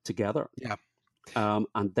together. Yeah,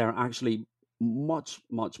 and they're actually much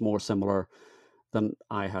more similar than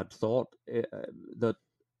I had thought. That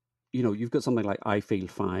you've got something like I Feel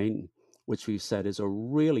Fine, which we've said is a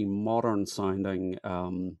really modern sounding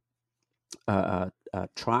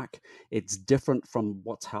track. It's different from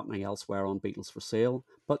what's happening elsewhere on Beatles for Sale,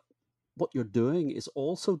 but what you're doing is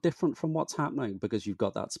also different from what's happening, because you've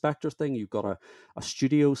got that Spectre thing, you've got a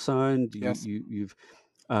studio sound, yes. you've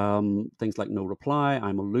things like No Reply,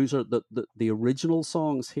 I'm a Loser. The original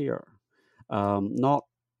songs here, not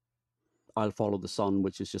I'll Follow the Sun,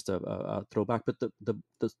 which is just a throwback, but the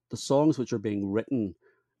songs which are being written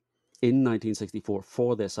in 1964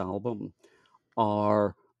 for this album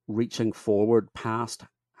are reaching forward past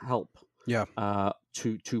Help,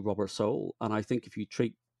 to Rubber Soul. And I think if you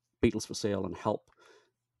treat Beatles for Sale and Help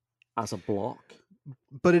as a block.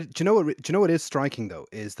 But do you know what is striking though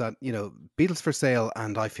is that Beatles for Sale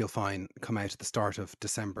and I Feel Fine come out at the start of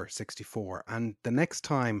December 1964, and the next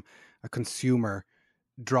time a consumer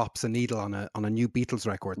drops a needle on a new Beatles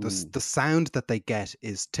record, the sound that they get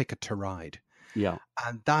is Ticket to Ride. Yeah,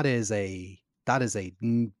 and that is a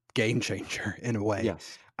game changer in a way.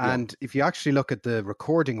 Yes. And if you actually look at the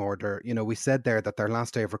recording order, we said there that their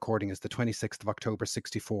last day of recording is the 26th of October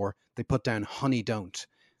 1964. They put down Honey Don't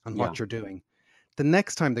on What You're Doing. The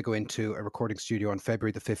next time they go into a recording studio on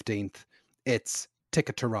February the 15th, it's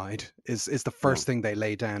Ticket to Ride is the first thing they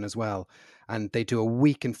lay down as well. And they do a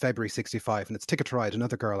week in February 1965, and it's Ticket to Ride,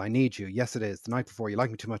 Another Girl, I Need You, Yes It Is, The Night Before, You Like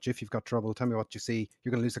Me Too Much, If You've Got Trouble, Tell Me What You See,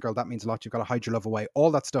 You're Gonna Lose a Girl, That Means a Lot, You've Got to Hide Your Love Away. All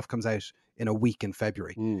that stuff comes out in a week in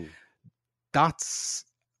February. That's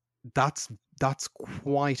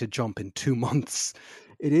quite a jump in 2 months.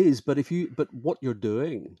 It is, but what you're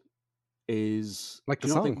doing is, Like the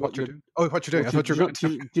do you not song, think what you're doing? Oh, what you're doing. I thought you were going to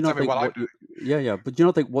do you tell not me think what I'm what doing. yeah, but do you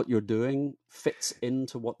not think what you're doing fits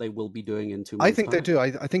into what they will be doing in 2 months' I think they time? do.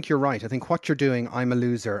 I think you're right. I think what you're doing, I'm a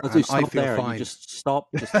loser, Let's and I stop feel there. You fine. just stop.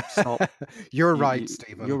 Just stop. You're right,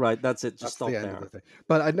 Stephen. You're right. That's it. Just That's stop the end of the there. thing.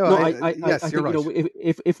 But I know, No, yes, I you're think,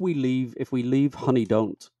 right. if we leave Honey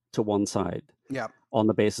Don't to one side, Yeah, on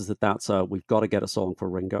the basis that that's we've got to get a song for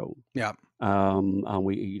Ringo, yeah, and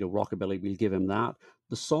we, Rockabilly, we'll give him that.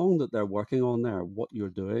 The song that they're working on there, What You're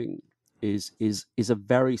Doing, is a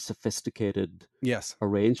very sophisticated yes,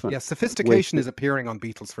 arrangement. yes. Sophistication is appearing on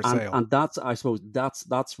Beatles for Sale, and that's, I suppose,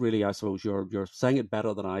 that's really, I suppose, you're saying it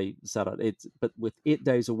better than I said it. But with 8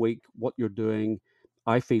 days a week, What You're Doing,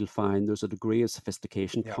 I feel fine. There's a degree of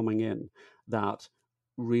sophistication coming in that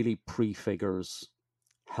really prefigures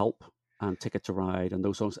Help and Ticket to Ride and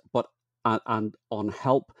those songs. But and on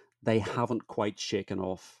Help, they haven't quite shaken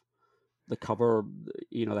off the cover.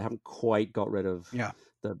 They haven't quite got rid of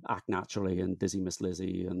the Act Naturally and Dizzy Miss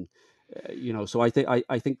Lizzy, and so I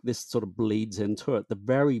think this sort of bleeds into it. The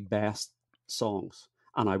very best songs,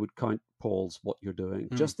 and I would count Paul's What You're Doing,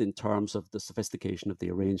 just in terms of the sophistication of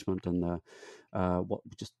the arrangement and the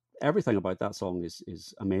just everything about that song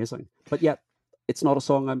is amazing. But yet, it's not a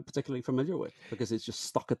song I'm particularly familiar with because it's just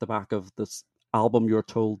stuck at the back of this album you're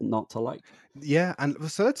told not to like. Yeah, and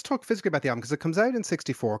so let's talk physically about the album because it comes out in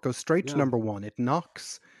 '64, goes straight to number one. It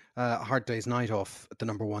knocks A Hard Day's Night off the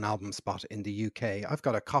number one album spot in the UK. I've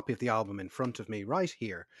got a copy of the album in front of me right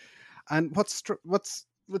here, and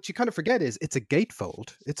what you kind of forget is it's a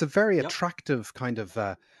gatefold. It's a very attractive kind of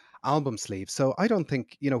album sleeve. So I don't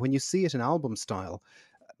think, when you see it in album style,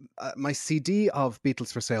 my CD of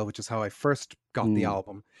Beatles for Sale, which is how I first got the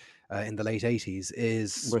album in the late 80s,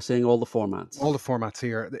 is... We're seeing all the formats. All the formats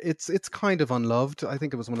here. It's kind of unloved. I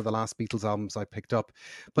think it was one of the last Beatles albums I picked up.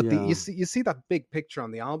 But you see that big picture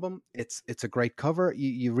on the album. It's a great cover.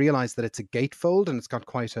 You realize that it's a gatefold and it's got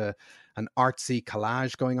quite an artsy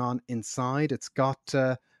collage going on inside. It's got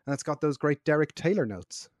those great Derek Taylor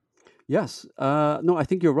notes. Yes. No, I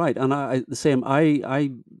think you're right. And the same.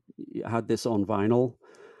 I had this on vinyl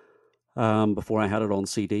before I had it on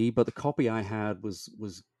CD, but the copy I had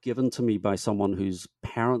was given to me by someone whose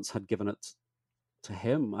parents had given it to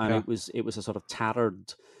him, and it was a sort of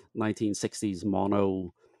tattered 1960s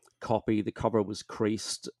mono copy. The cover was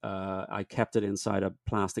creased. I kept it inside a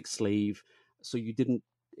plastic sleeve, so you didn't,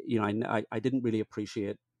 I didn't really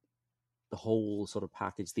appreciate the whole sort of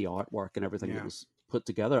package, the artwork and everything that was put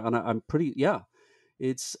together. And I'm pretty,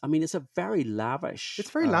 it's a very lavish. It's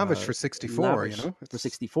very lavish for '64, for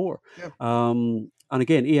 '64. Yeah. And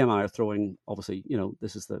again, EMI are throwing, obviously,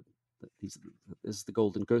 this is the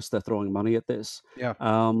golden goose. They're throwing money at this. Yeah.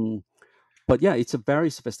 But yeah, it's a very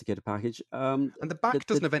sophisticated package. And the back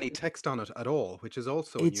doesn't have any text on it at all, which is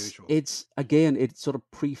also unusual. It sort of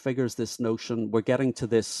prefigures this notion. We're getting to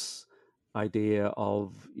this idea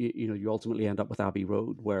of, you ultimately end up with Abbey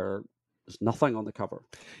Road, where there's nothing on the cover.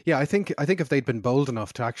 Yeah, I think if they'd been bold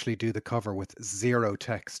enough to actually do the cover with zero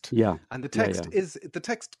text. Yeah. And the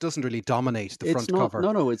text doesn't really dominate the front cover.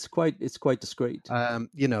 No, it's quite discreet.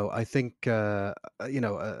 I think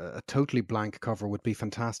a totally blank cover would be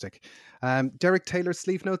fantastic. Derek Taylor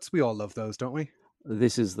sleeve notes, we all love those, don't we?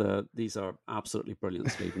 These are absolutely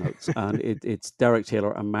brilliant sleeve notes, and it's Derek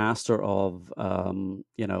Taylor, a master of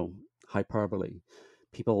hyperbole.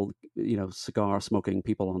 People, cigar smoking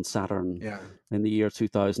people on Saturn in the year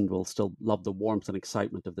 2000 will still love the warmth and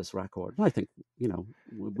excitement of this record. And I think,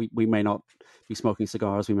 we may not be smoking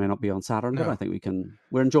cigars, we may not be on Saturn, but I think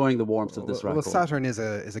we're enjoying the warmth of this record. Well, Saturn is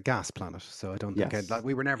a gas planet, so I don't think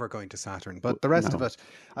we were never going to Saturn. But the rest of it,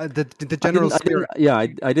 the general spirit.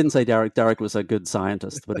 I didn't say Derek. Derek was a good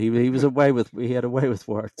scientist, but he had a way with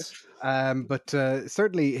words. But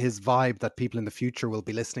certainly his vibe that people in the future will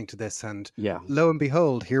be listening to this, and lo and behold,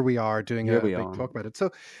 here we are doing a big talk about it. So,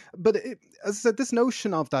 but as I said, this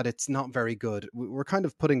notion of that it's not very good, we're kind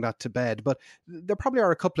of putting that to bed. But there probably are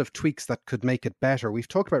a couple of tweaks that could make it better. We've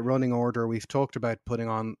talked about running order. We've talked about putting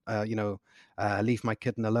on, Leave My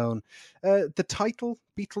Kitten Alone. The title,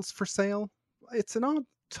 Beatles for Sale, it's an odd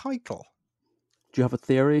title. Do you have a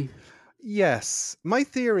theory? Yes, my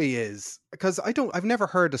theory is, because I've never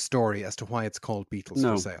heard a story as to why it's called Beatles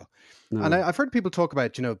for Sale. No. And I've heard people talk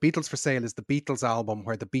about, Beatles for Sale is the Beatles album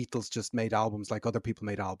where the Beatles just made albums like other people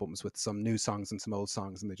made albums with some new songs and some old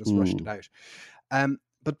songs and they just rushed it out.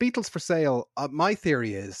 But Beatles for Sale, my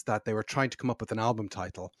theory is that they were trying to come up with an album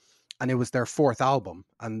title and it was their fourth album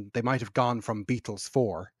and they might have gone from Beatles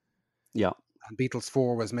 4. Yeah. And Beatles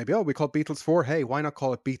 4 was maybe, we call it Beatles 4. Hey, why not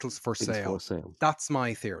call it Beatles for Sale? That's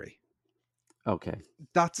my theory. Okay.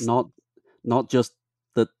 That's not just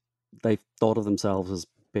that they thought of themselves as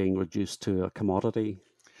being reduced to a commodity?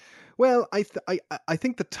 Well, I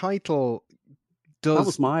think the title does. That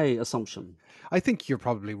was my assumption. I think you're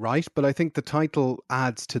probably right, but I think the title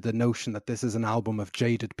adds to the notion that this is an album of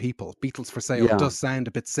jaded people. Beatles for Sale does sound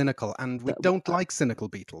a bit cynical, and we don't like cynical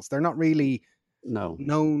Beatles. They're not really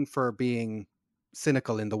known for being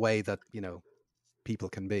cynical in the way that, you know, people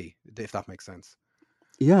can be, if that makes sense.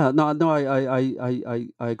 Yeah, no, I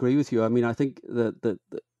agree with you. I mean, I think the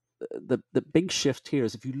big shift here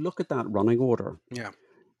is if you look at that running order. Yeah.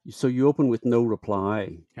 So you open with No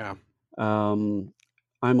Reply. Yeah. I'm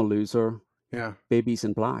a Loser. Yeah. Babies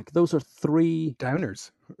in Black. Those are three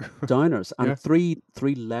downers and three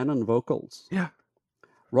Lennon vocals. Yeah.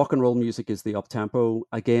 Rock and Roll Music is the up tempo.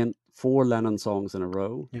 Again, 4 Lennon songs in a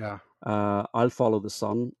row. Yeah. I'll Follow the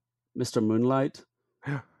Sun, Mr. Moonlight.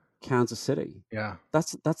 Yeah. Kansas City. Yeah.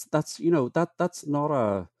 That's you know, that's not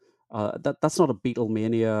a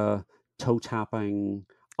Beatlemania toe tapping,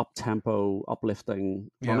 up tempo,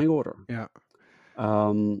 uplifting running order. Yeah.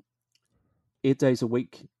 8 Days a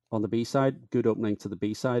Week on the B-side, good opening to the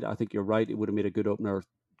B-side. I think you're right. It would have made a good opener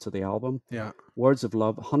to the album. Yeah. Words of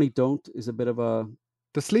Love. Honey Don't is a bit of a...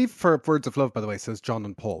 The sleeve for Words of Love, by the way, says John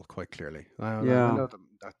and Paul quite clearly. I know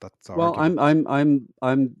that's well,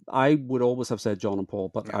 I would always have said John and Paul,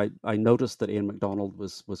 but I noticed that Ian MacDonald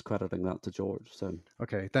was crediting that to George. So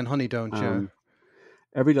okay, then Honey Don't, yeah.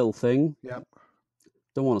 Every Little Thing. Yeah.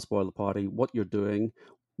 Don't Want to Spoil the Party. What You're Doing,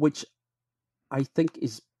 which I think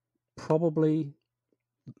is probably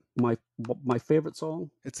my favorite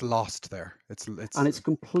song. It's lost there. It's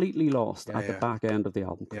completely lost at the back end of the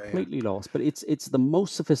album. Completely lost. But it's the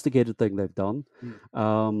most sophisticated thing they've done.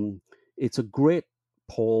 It's a great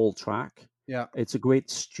Paul track. Yeah. It's a great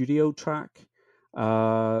studio track.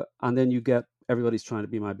 And then you get Everybody's Trying to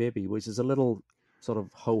Be My Baby, which is a little sort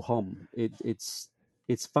of ho hum.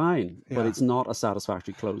 It's fine, but it's not a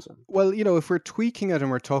satisfactory closer. Well, you know, if we're tweaking it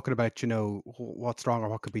and we're talking about, you know, what's wrong or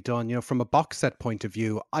what could be done, you know, from a box set point of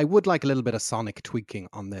view, I would like a little bit of sonic tweaking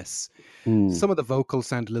on this. Some of the vocals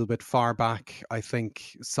sound a little bit far back. I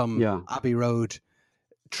think some Abbey Road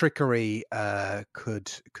trickery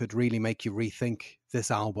could really make you rethink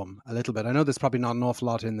this album a little bit. I know there's probably not an awful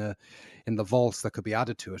lot in the vaults that could be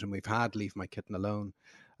added to it, and we've had Leave My Kitten Alone.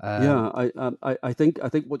 I think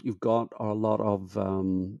what you've got are a lot of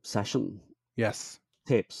session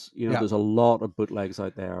tapes. You know, there's a lot of bootlegs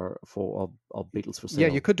out there of Beatles for Sale. Yeah,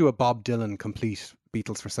 you could do a Bob Dylan complete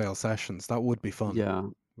Beatles for Sale sessions. That would be fun. Yeah,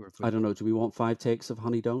 I don't know. Do we want 5 takes of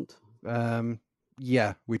Honey Don't?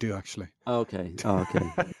 Yeah, we do actually. Okay.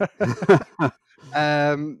 Okay.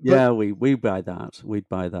 We buy that. We'd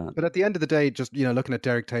buy that. But at the end of the day, just, you know, looking at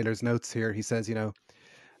Derek Taylor's notes here, he says, you know,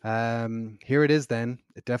 here it is then.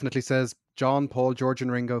 It definitely says John, Paul, George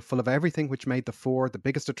and Ringo, full of everything which made the 4 the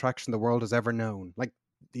biggest attraction the world has ever known. Like,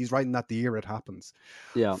 he's writing that the year it happens.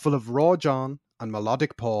 Yeah. Full of raw John and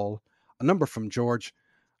melodic Paul, a number from George,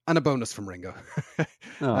 and a bonus from Ringo.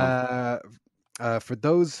 For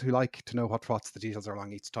those who like to know what plots, the details are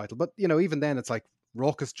along each title. But, you know, even then it's like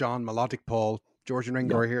raucous John, melodic Paul, George and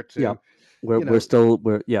Ringo are here too. Yeah.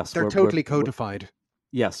 They're totally codified.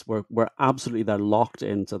 Yes, we're absolutely, they're locked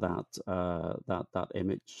into that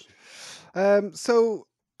image. So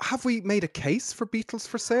have we made a case for Beatles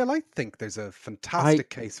for Sale? I think there's a fantastic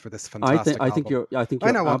case for this fantastic album.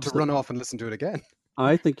 I now want to run off and listen to it again.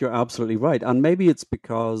 I think you're absolutely right, and maybe it's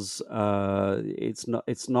because it's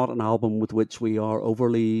not an album with which we are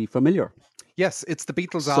overly familiar. Yes, it's the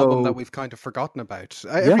Beatles album that we've kind of forgotten about.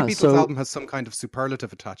 Every Beatles album has some kind of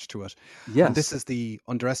superlative attached to it. Yes. And this is the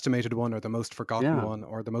underestimated one, or the most forgotten one,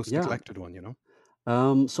 or the most neglected one, you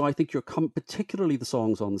know? So I think you're particularly the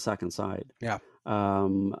songs on the second side. Yeah.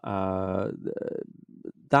 So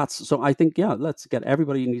I think, let's get,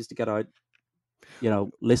 everybody needs to get out, you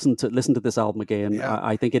know, listen to this album again. Yeah.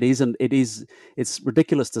 I think it's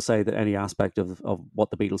ridiculous to say that any aspect of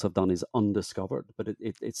what the Beatles have done is undiscovered, but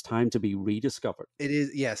it's time to be rediscovered. It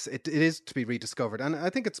is, yes, it is to be rediscovered. And I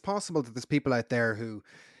think it's possible that there's people out there who,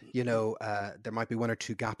 you know, there might be 1 or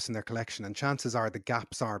 2 gaps in their collection, and chances are the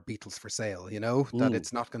gaps are Beatles for Sale, you know, that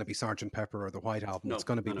it's not going to be Sgt. Pepper or the White Album. No, it's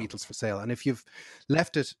going to be Beatles for Sale. And if you've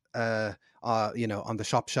left it, you know, on the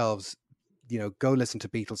shop shelves, you know, go listen to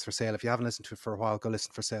Beatles for Sale. If you haven't listened to it for a while, go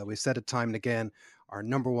listen for Sale. We've said it time and again. Our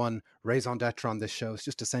number one raison d'etre on this show is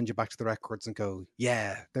just to send you back to the records and go,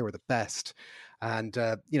 yeah, they were the best. And,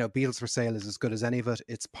 you know, Beatles for Sale is as good as any of it.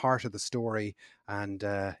 It's part of the story. And,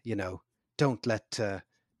 you know, don't let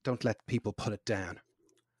people put it down.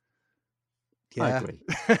 Yeah. I agree.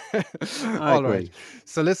 All right.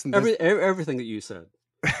 So listen. Everything that you said.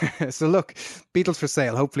 So look, Beatles for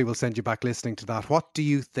Sale. Hopefully we'll send you back listening to that. What do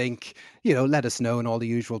you think? Let us know in all the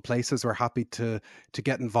usual places. We're happy to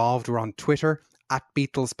get involved. We're on Twitter at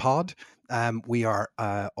BeatlesPod. We are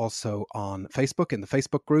also on Facebook in the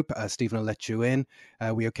Facebook group. Stephen will let you in.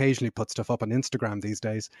 We occasionally put stuff up on Instagram these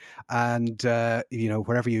days. And,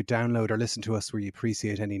 wherever you download or listen to us, we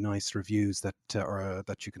appreciate any nice reviews that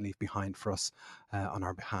you can leave behind for us on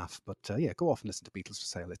our behalf. But go off and listen to Beatles for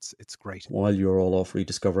Sale. It's great. While you're all off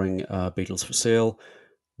rediscovering Beatles for Sale,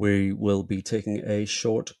 we will be taking a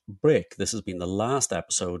short break. This has been the last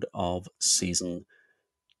episode of season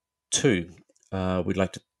 2. We'd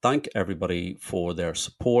like to thank everybody for their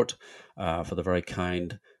support, for the very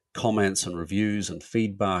kind comments and reviews and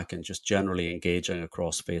feedback, and just generally engaging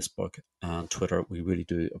across Facebook and Twitter. We really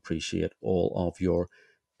do appreciate all of your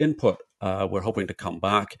input. We're hoping to come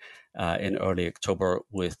back in early October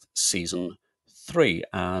with season 3.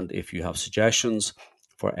 And if you have suggestions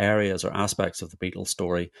for areas or aspects of the Beatles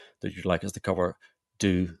story that you'd like us to cover,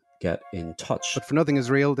 do get in touch. But for Nothing Is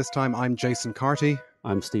Real, this time I'm Jason Carty.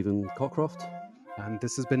 I'm Stephen Cockcroft. And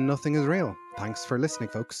this has been Nothing Is Real. Thanks for listening,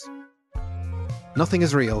 folks. Nothing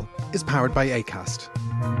Is Real is powered by Acast.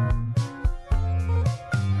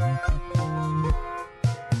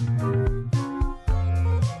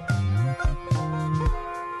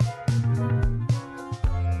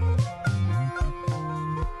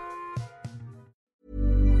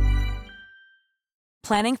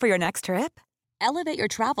 Planning for your next trip? Elevate your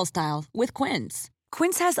travel style with Quince.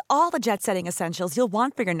 Quince has all the jet-setting essentials you'll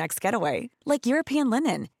want for your next getaway, like European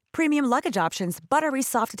linen, premium luggage options, buttery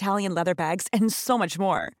soft Italian leather bags, and so much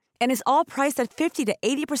more. And is all priced at 50 to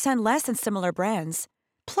 80% less than similar brands.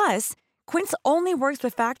 Plus, Quince only works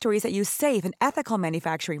with factories that use safe and ethical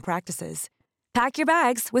manufacturing practices. Pack your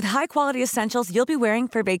bags with high-quality essentials you'll be wearing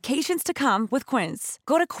for vacations to come with Quince.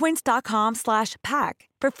 Go to quince.com/pack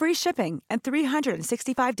for free shipping and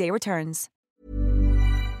 365-day returns.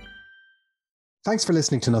 Thanks for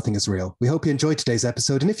listening to Nothing Is Real. We hope you enjoyed today's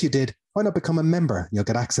episode, and if you did, why not become a member? You'll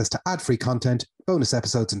get access to ad-free content, bonus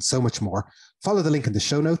episodes, and so much more. Follow the link in the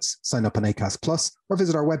show notes, sign up on Acast Plus, or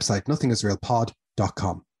visit our website,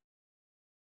 nothingisrealpod.com.